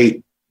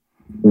great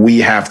we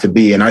have to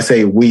be. And I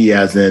say we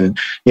as in,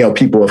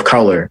 people of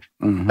color,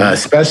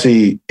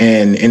 especially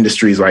in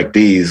industries like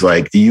these.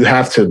 Like, you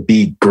have to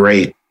be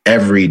great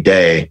every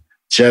day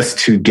just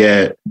to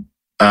get,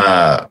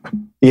 the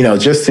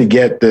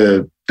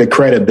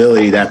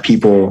credibility that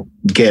people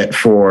get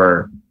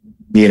for,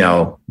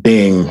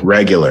 being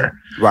regular.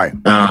 Right.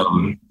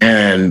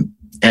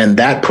 And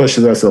that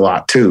pushes us a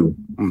lot too,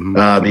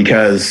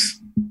 because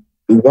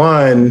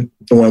one,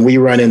 when we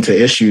run into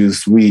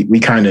issues, we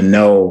kind of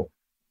know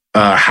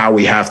how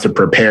we have to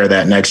prepare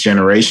that next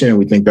generation.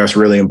 We think that's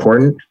really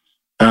important.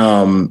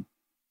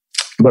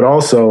 But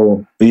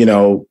also,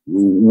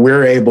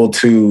 we're able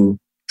to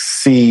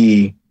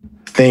see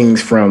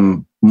things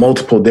from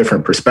multiple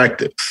different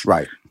perspectives.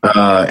 Right.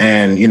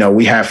 And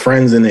we have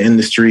friends in the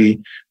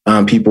industry,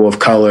 people of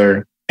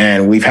color,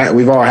 and we've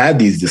all had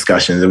these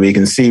discussions, and we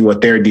can see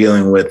what they're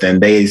dealing with,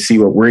 and they see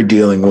what we're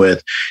dealing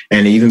with,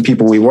 and even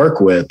people we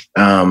work with.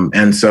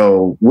 And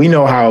so we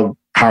know how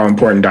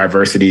important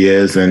diversity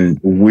is, and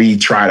we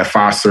try to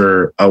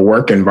foster a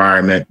work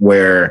environment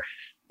where,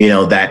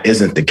 that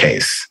isn't the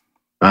case.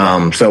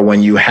 So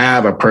when you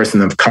have a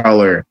person of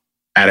color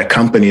at a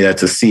company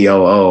that's a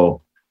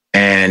COO,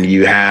 and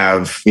you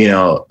have,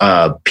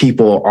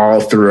 people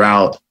all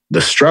throughout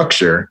the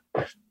structure,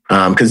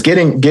 because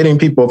getting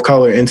people of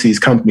color into these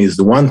companies is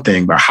the one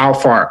thing, but how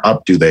far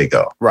up do they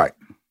go? Right.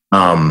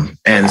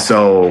 And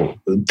so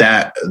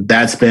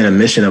that's been a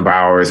mission of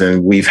ours,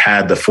 and we've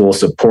had the full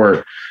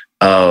support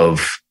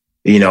of,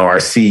 our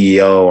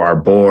CEO, our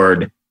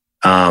board,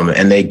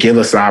 and they give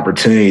us the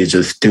opportunity to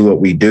just do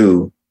what we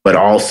do, but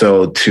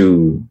also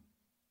to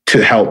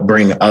help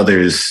bring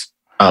others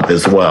up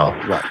as well.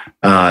 Right.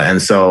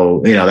 And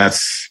so,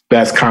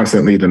 that's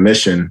constantly the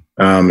mission,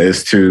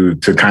 is to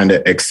kind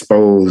of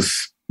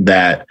expose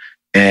that.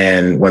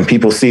 And when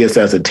people see us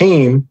as a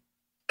team,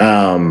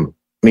 they're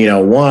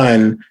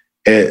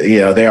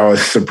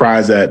always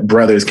surprised that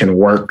brothers can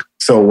work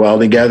so well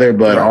together,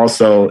 but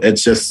also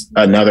it's just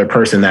another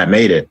person that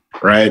made it,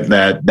 right?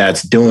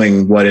 That's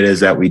doing what it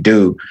is that we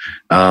do.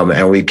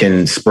 And we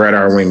can spread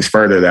our wings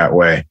further that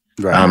way,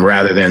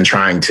 rather than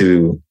trying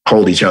to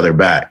hold each other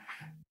back.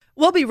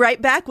 We'll be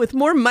right back with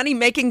more Money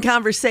Making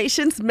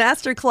Conversations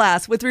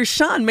Masterclass with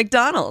Rushion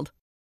McDonald.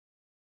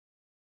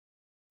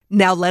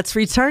 Now let's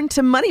return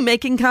to Money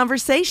Making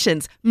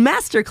Conversations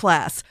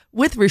Masterclass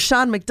with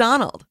Rushion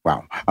McDonald.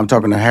 Wow. I'm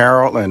talking to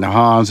Harold and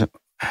Hans.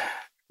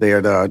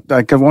 They're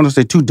I want to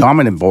say two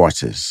dominant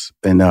voices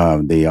in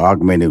the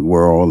augmented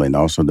world and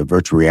also the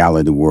virtual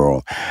reality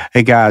world.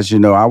 Hey guys,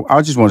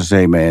 I just want to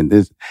say, man,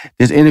 this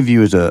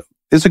interview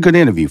it's a good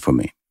interview for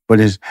me, but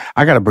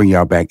I got to bring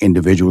y'all back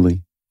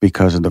individually,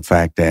 because of the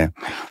fact that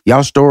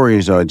y'all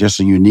stories are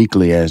just as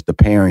uniquely as the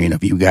pairing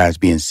of you guys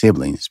being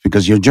siblings,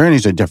 because your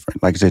journeys are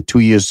different. Like I said, 2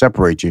 years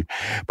separate you,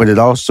 but it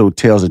also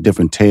tells a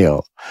different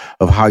tale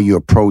of how you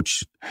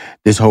approach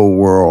this whole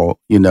world,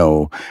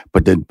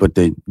 but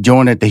the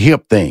join at the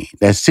hip thing,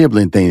 that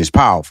sibling thing is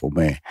powerful,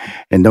 man.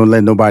 And don't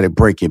let nobody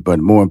break it. But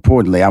more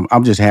importantly,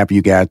 I'm just happy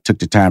you guys took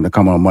the time to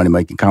come on Money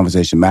Making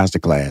Conversation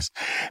Masterclass,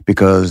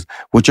 because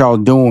what y'all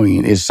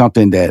doing is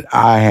something that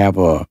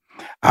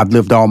I've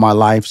lived all my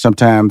life.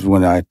 Sometimes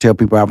when I tell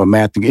people I have a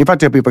math degree, if I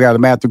tell people I got a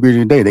math degree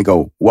today, they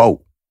go,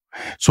 whoa.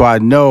 So I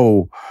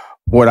know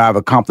what I've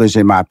accomplished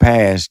in my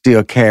past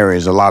still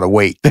carries a lot of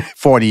weight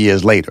 40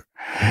 years later.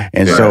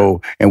 And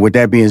so, and with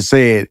that being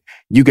said,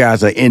 you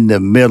guys are in the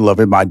middle of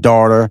it. My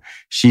daughter,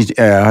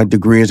 her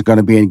degree is going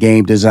to be in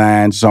game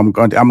design. So I'm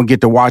going to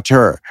get to watch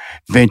her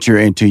venture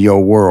into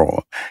your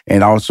world,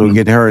 and also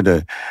get her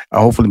to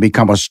hopefully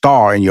become a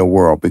star in your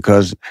world,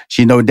 because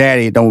she know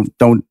daddy don't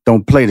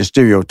play the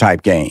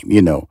stereotype game.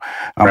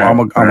 I'm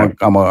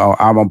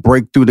a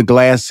break through the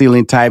glass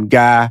ceiling type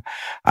guy.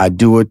 I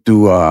do it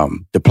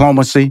through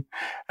diplomacy.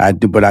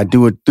 But I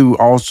do it through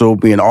also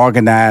being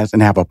organized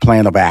and have a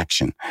plan of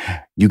action.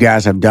 You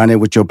guys have done it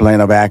with your plan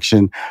of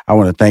action. I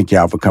want to thank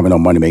y'all for coming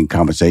on Money Making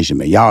Conversation,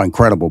 man. Y'all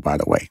incredible, by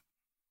the way.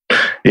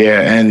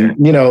 Yeah. And,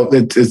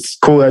 it's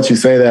cool that you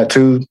say that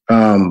too.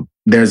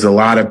 There's a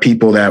lot of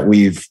people that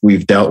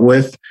we've dealt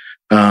with.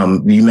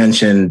 You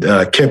mentioned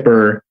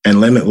Kipper and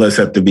Limitless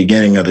at the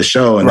beginning of the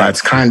show, and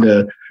that's kind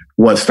of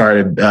what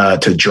started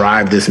to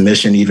drive this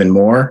mission even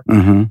more.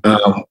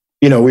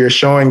 we were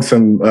showing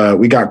some,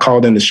 we got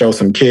called in to show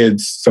some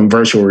kids some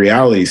virtual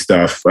reality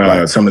stuff,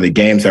 some of the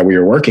games that we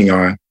were working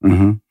on.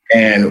 Mm-hmm.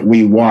 And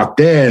we walked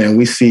in and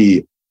we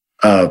see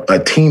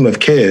a team of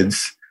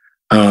kids,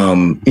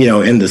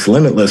 in this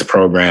Limitless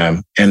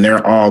program, and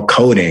they're all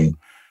coding.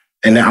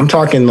 And I'm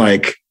talking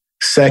like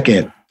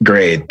second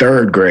grade,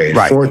 third grade,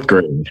 fourth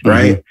grade,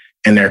 right? Mm-hmm.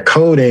 And they're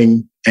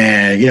coding,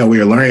 and, we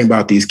were learning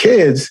about these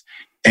kids,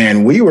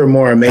 and we were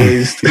more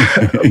amazed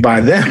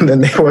by them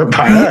than they were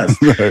by us.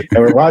 And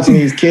we're watching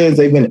these kids,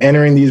 they've been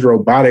entering these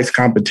robotics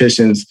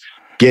competitions,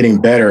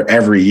 getting better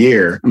every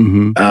year.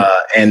 Mm-hmm.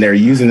 And they're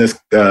using this,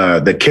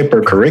 the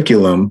Kipper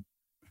curriculum.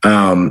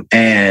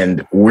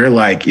 And we're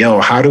like,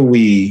 yo, how do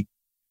we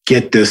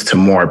get this to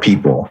more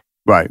people?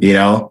 Right.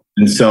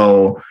 And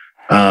so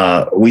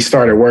we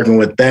started working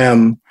with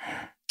them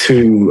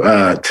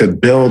to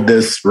build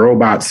this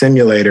robot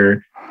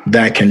simulator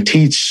that can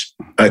teach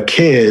a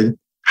kid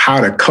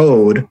how to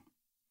code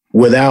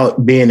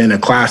without being in a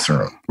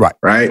classroom.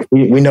 Right.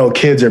 We know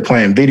kids are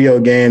playing video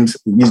games.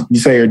 You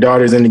say your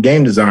daughter's into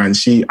game design.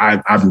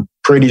 I'm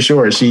pretty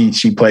sure she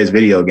plays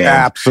video games.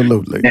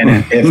 Absolutely.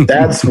 And if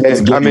that's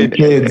what's getting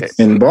kids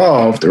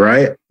involved,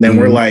 right, then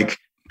we're like,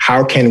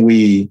 how can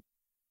we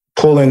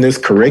pull in this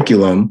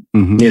curriculum,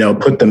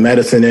 put the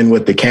medicine in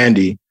with the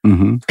candy,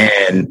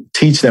 and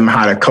teach them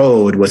how to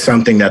code with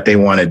something that they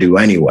want to do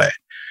anyway.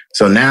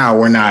 So now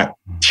we're not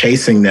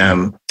chasing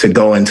them to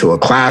go into a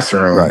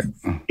classroom. Right.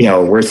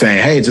 We're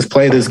saying, hey, just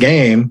play this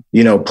game,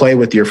 play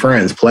with your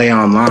friends, play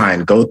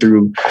online, go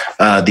through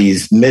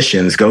these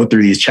missions, go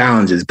through these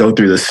challenges, go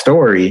through the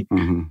story.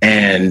 Mm-hmm.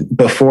 And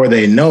before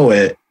they know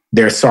it,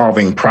 they're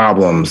solving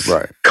problems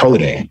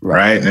coding.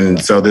 Right. And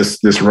so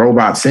this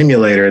robot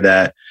simulator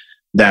that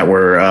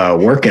we're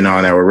working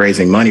on, that we're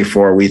raising money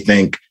for, we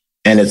think,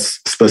 and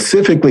it's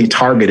specifically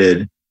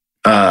targeted,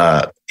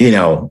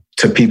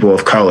 to people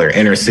of color,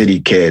 inner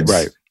city kids,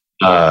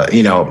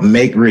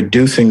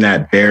 reducing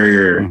that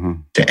barrier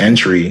to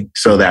entry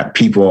so that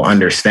people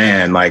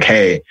understand, like,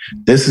 hey,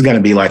 this is going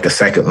to be like a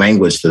second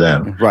language to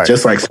them. Right.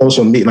 Just like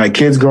social media, like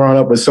kids growing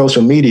up with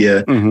social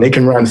media, they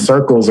can run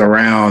circles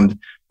around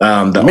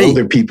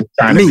older people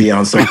trying to be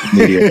on social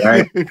media,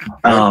 right?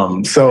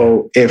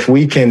 So if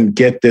we can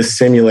get this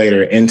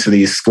simulator into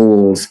these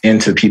schools,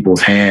 into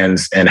people's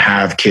hands, and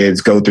have kids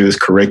go through this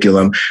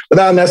curriculum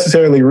without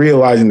necessarily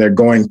realizing they're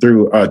going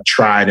through a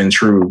tried and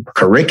true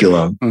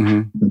curriculum,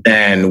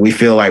 then we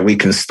feel like we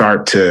can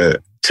start to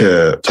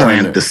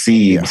plant the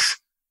seeds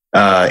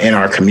in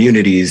our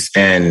communities,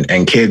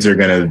 and kids are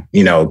going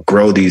to,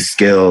 grow these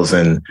skills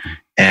and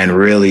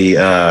really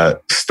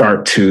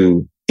start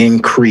to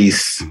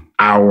increase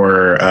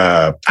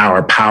our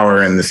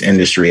power in this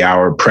industry,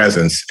 our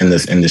presence in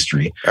this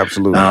industry.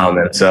 Absolutely.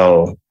 And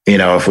so,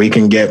 if we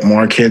can get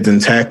more kids in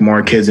tech,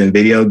 more kids in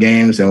video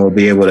games, then we'll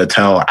be able to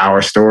tell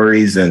our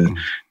stories and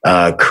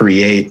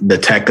create the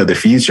tech of the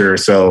future.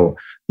 So,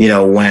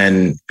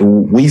 when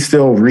we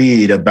still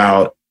read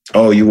about,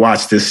 oh, you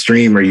watch this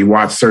stream, or you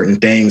watch certain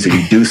things, or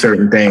you do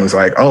certain things,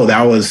 like, oh,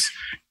 that was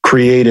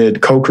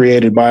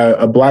co-created by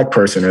a Black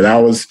person, or that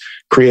was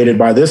created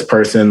by this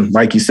person,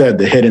 like you said,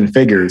 the hidden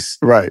figures.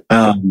 Right.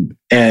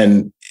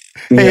 And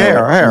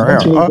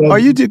Harold, are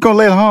you just gonna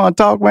let Han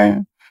talk,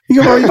 man?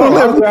 You gonna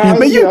let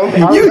man,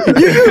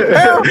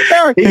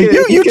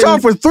 you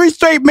talk for 3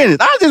 straight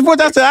minutes.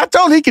 I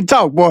told he could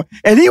talk, boy,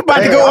 and he about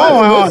to go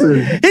on.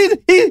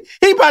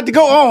 He about to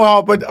go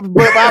on, but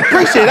I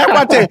appreciate it.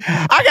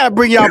 I gotta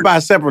bring y'all by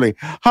separately.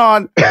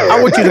 Han,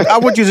 I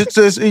want you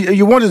to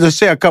you wanted to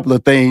say a couple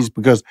of things,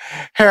 because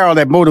Harold,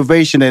 that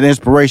motivation and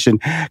inspiration.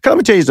 Let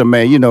me tell you something,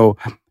 man.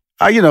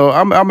 I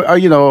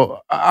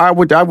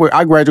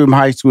graduated from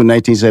high school in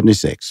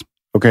 1976.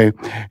 Okay,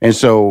 and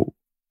so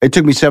it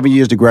took me 7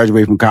 years to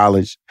graduate from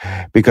college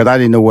because I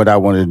didn't know what I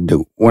wanted to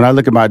do. When I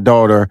look at my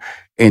daughter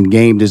in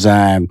game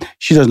design,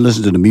 she doesn't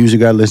listen to the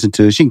music I listen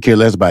to. She can care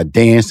less about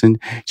dancing.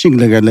 She can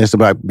care less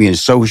about being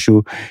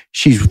social.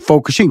 She's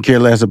focused. She can care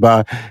less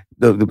about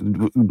the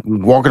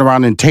walking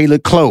around in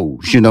tailored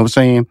clothes. You know what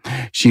I'm saying?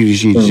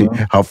 She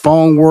her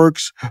phone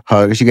works.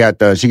 She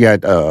got a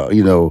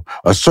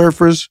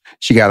Surface.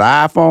 She got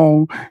an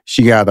iPhone.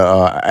 She got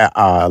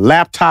a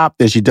laptop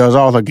that she does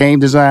all her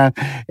game design,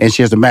 and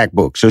she has a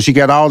MacBook. So she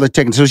got all the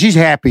tech. So she's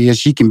happy as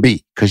she can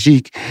be, because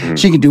she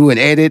can do an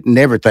edit and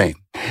everything.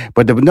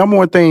 But the number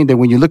one thing that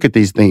when you look at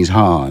these things,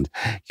 Hans,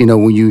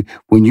 when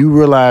you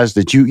realize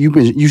that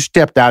you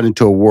stepped out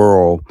into a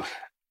world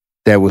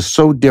that was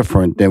so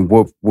different than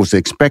what was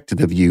expected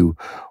of you,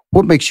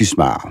 what makes you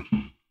smile? I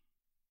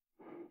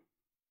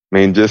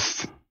mean,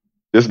 just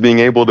being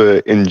able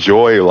to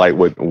enjoy like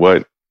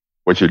what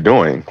you're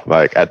doing.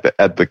 Like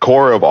at the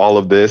core of all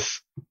of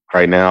this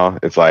right now,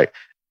 it's like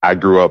I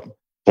grew up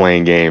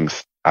playing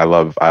games. I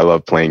love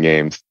playing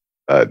games.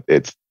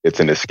 It's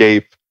an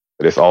escape,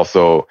 but it's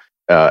also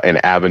an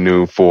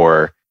avenue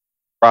for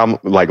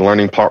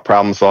learning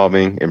problem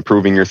solving,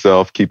 improving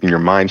yourself, keeping your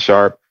mind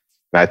sharp.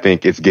 And I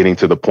think it's getting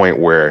to the point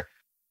where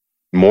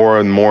more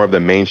and more of the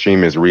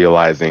mainstream is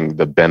realizing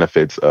the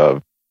benefits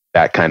of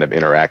that kind of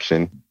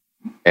interaction.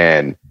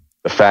 And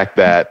the fact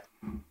that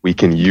we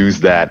can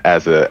use that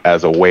as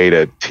a way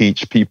to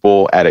teach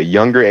people at a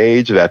younger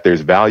age that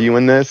there's value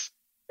in this,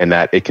 and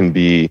that it can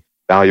be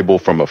valuable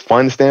from a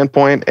fun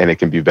standpoint, and it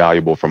can be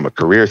valuable from a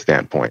career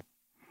standpoint.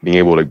 Being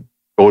able to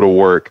go to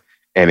work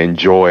and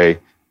enjoy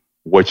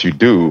what you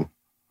do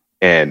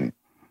and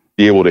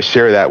be able to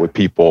share that with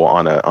people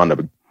on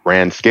a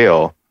grand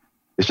scale,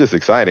 it's just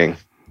exciting.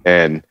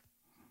 And,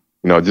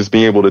 you know, just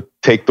being able to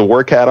take the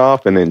work hat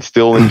off and then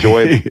still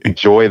enjoy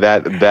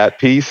that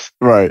piece,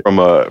 right? From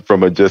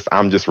a just,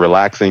 I'm just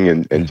relaxing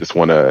and just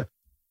want to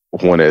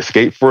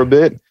escape for a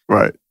bit,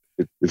 right?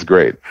 It's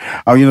great.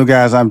 Oh, you know,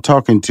 guys, I'm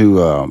talking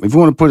to, if you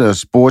want to put a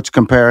sports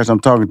comparison, I'm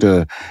talking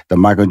to the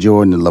Michael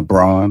Jordan and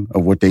LeBron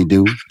of what they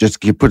do.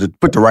 Just put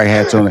the right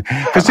hats on it.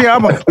 Because, see,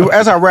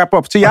 as I wrap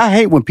up, see, I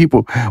hate when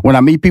I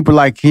meet people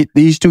like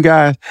these two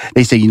guys,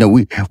 they say, you know,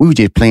 we were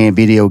just playing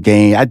video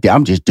games.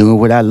 I'm just doing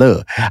what I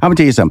love. I'm going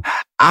to tell you something.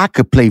 I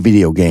could play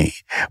video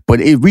games, but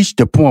it reached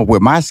the point where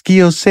my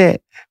skill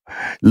set,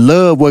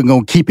 love wasn't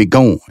going to keep it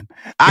going.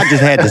 I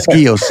just had the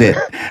skill set,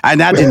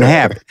 and I didn't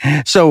have it.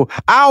 So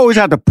I always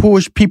have to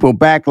push people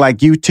back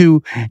like you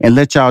two and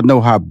let y'all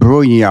know how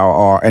brilliant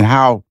y'all are and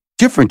how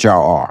different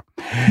y'all are.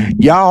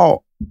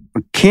 Y'all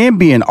can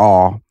be in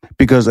awe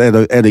because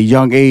at a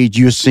young age,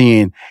 you're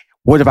seeing,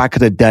 what if I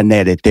could have done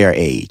that at their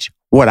age?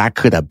 What I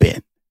could have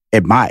been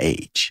at my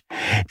age.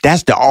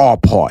 That's the awe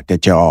part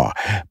that y'all are.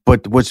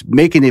 But what's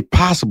making it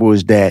possible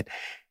is that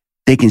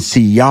they can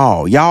see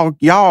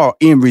y'all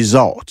end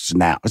results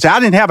now. See,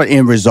 I didn't have an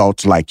end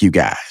results like you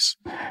guys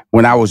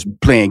when I was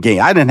playing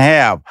games. I didn't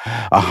have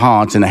a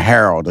Hans and a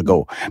Harold to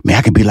go, man,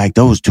 I can be like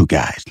those two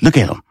guys. Look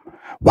at them.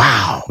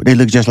 Wow, they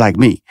look just like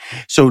me.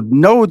 So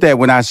know that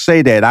when I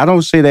say that, I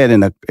don't say that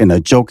in a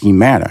joking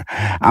manner.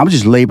 I'm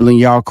just labeling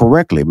y'all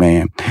correctly,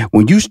 man.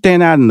 When you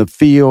stand out in the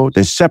field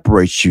that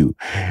separates you.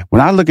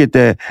 When I look at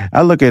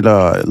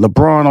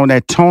LeBron on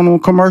that Tonal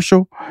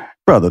commercial.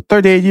 Brother,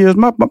 38 years,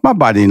 my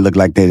body didn't look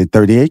like that at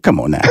 38. Come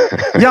on now.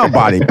 Y'all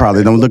body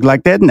probably don't look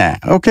like that now.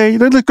 Okay?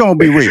 Let's go and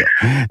be real.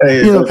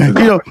 Hey,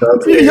 Jordan,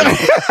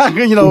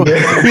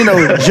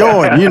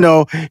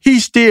 he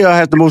still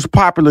has the most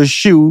popular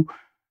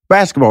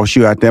basketball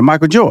shoe out there,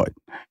 Michael Jordan.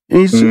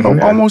 He's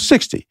almost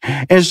 60.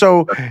 And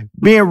so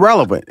being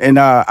relevant. And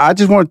I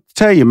just want to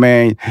tell you,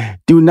 man,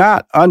 do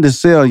not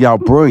undersell y'all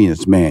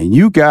brilliance, man.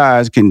 You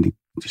guys can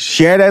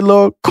share that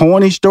little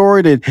corny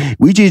story that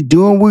we just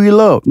doing what we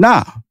love.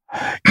 Nah.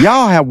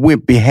 Y'all have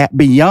went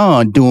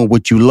beyond doing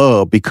what you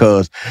love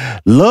because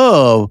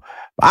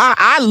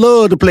I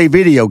love to play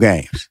video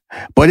games,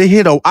 but I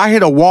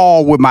hit a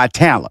wall with my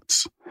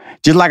talents.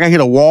 Just like I hit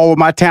a wall with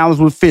my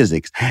talents with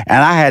physics, and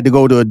I had to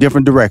go to a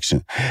different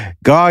direction.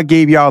 God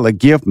gave y'all a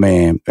gift,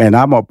 man, and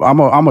I'm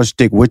gonna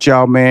stick with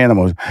y'all, man.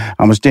 I'm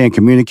gonna stay in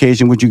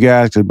communication with you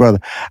guys, because brother,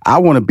 I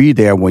want to be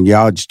there when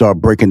y'all start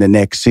breaking the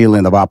next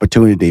ceiling of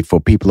opportunity for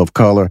people of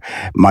color,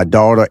 my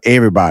daughter,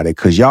 everybody,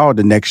 because y'all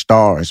the next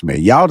stars,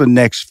 man. Y'all the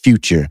next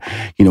future.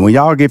 You know, when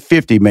y'all get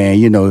 50, man,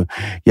 you know,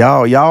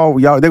 y'all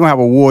they're gonna have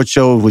award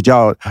shows with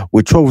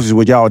trophies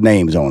with y'all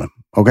names on them.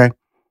 Okay.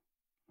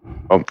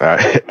 Oh,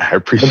 I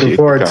appreciate it. Looking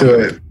forward to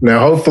it. Now,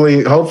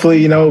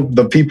 hopefully, you know,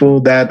 the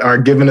people that are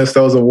giving us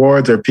those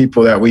awards are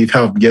people that we've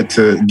helped get.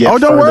 Oh,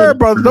 don't worry,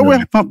 brother. Don't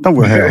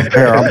worry,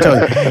 Harold. I'm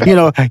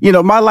telling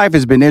you, my life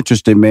has been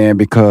interesting, man,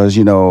 because,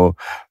 you know,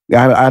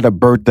 I had a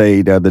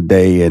birthday the other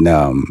day, and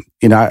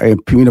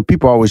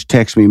people always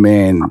text me,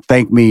 man,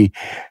 thank me,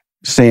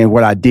 saying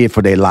what I did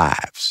for their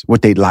lives,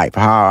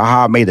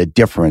 how I made a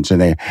difference,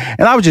 and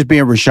I was just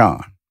being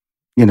Rashawn,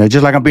 you know,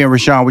 just like I'm being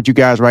Rashawn with you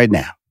guys right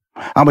now.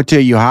 I'm going to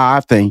tell you how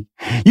I think.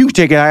 You can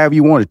take it however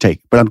you want to take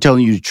it, but I'm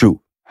telling you the truth.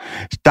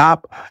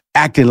 Stop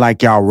acting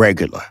like y'all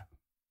regular.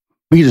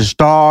 Be the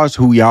stars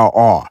who y'all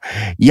are.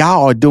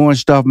 Y'all are doing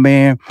stuff,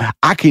 man,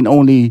 I can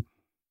only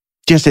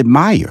just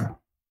admire.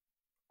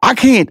 I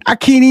can't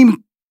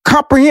even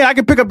comprehend. I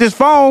can pick up this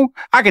phone,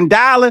 I can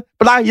dial it,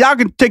 but y'all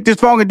can take this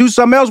phone and do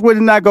something else with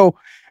it, and I go,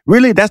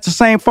 really? That's the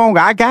same phone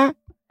I got?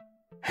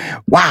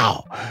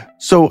 Wow.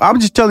 So I'm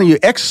just telling you,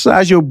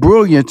 exercise your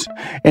brilliance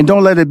and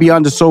don't let it be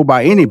undersold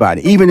by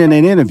anybody, even in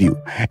an interview.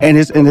 And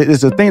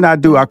it's a thing I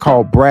do, I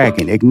call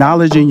bragging,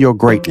 acknowledging your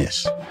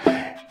greatness.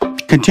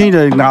 Continue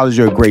to acknowledge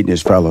your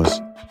greatness, fellas,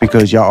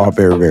 because y'all are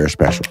very, very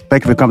special.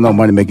 Thank you for coming on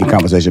Money Making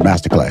Conversation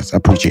Masterclass. I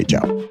appreciate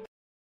y'all.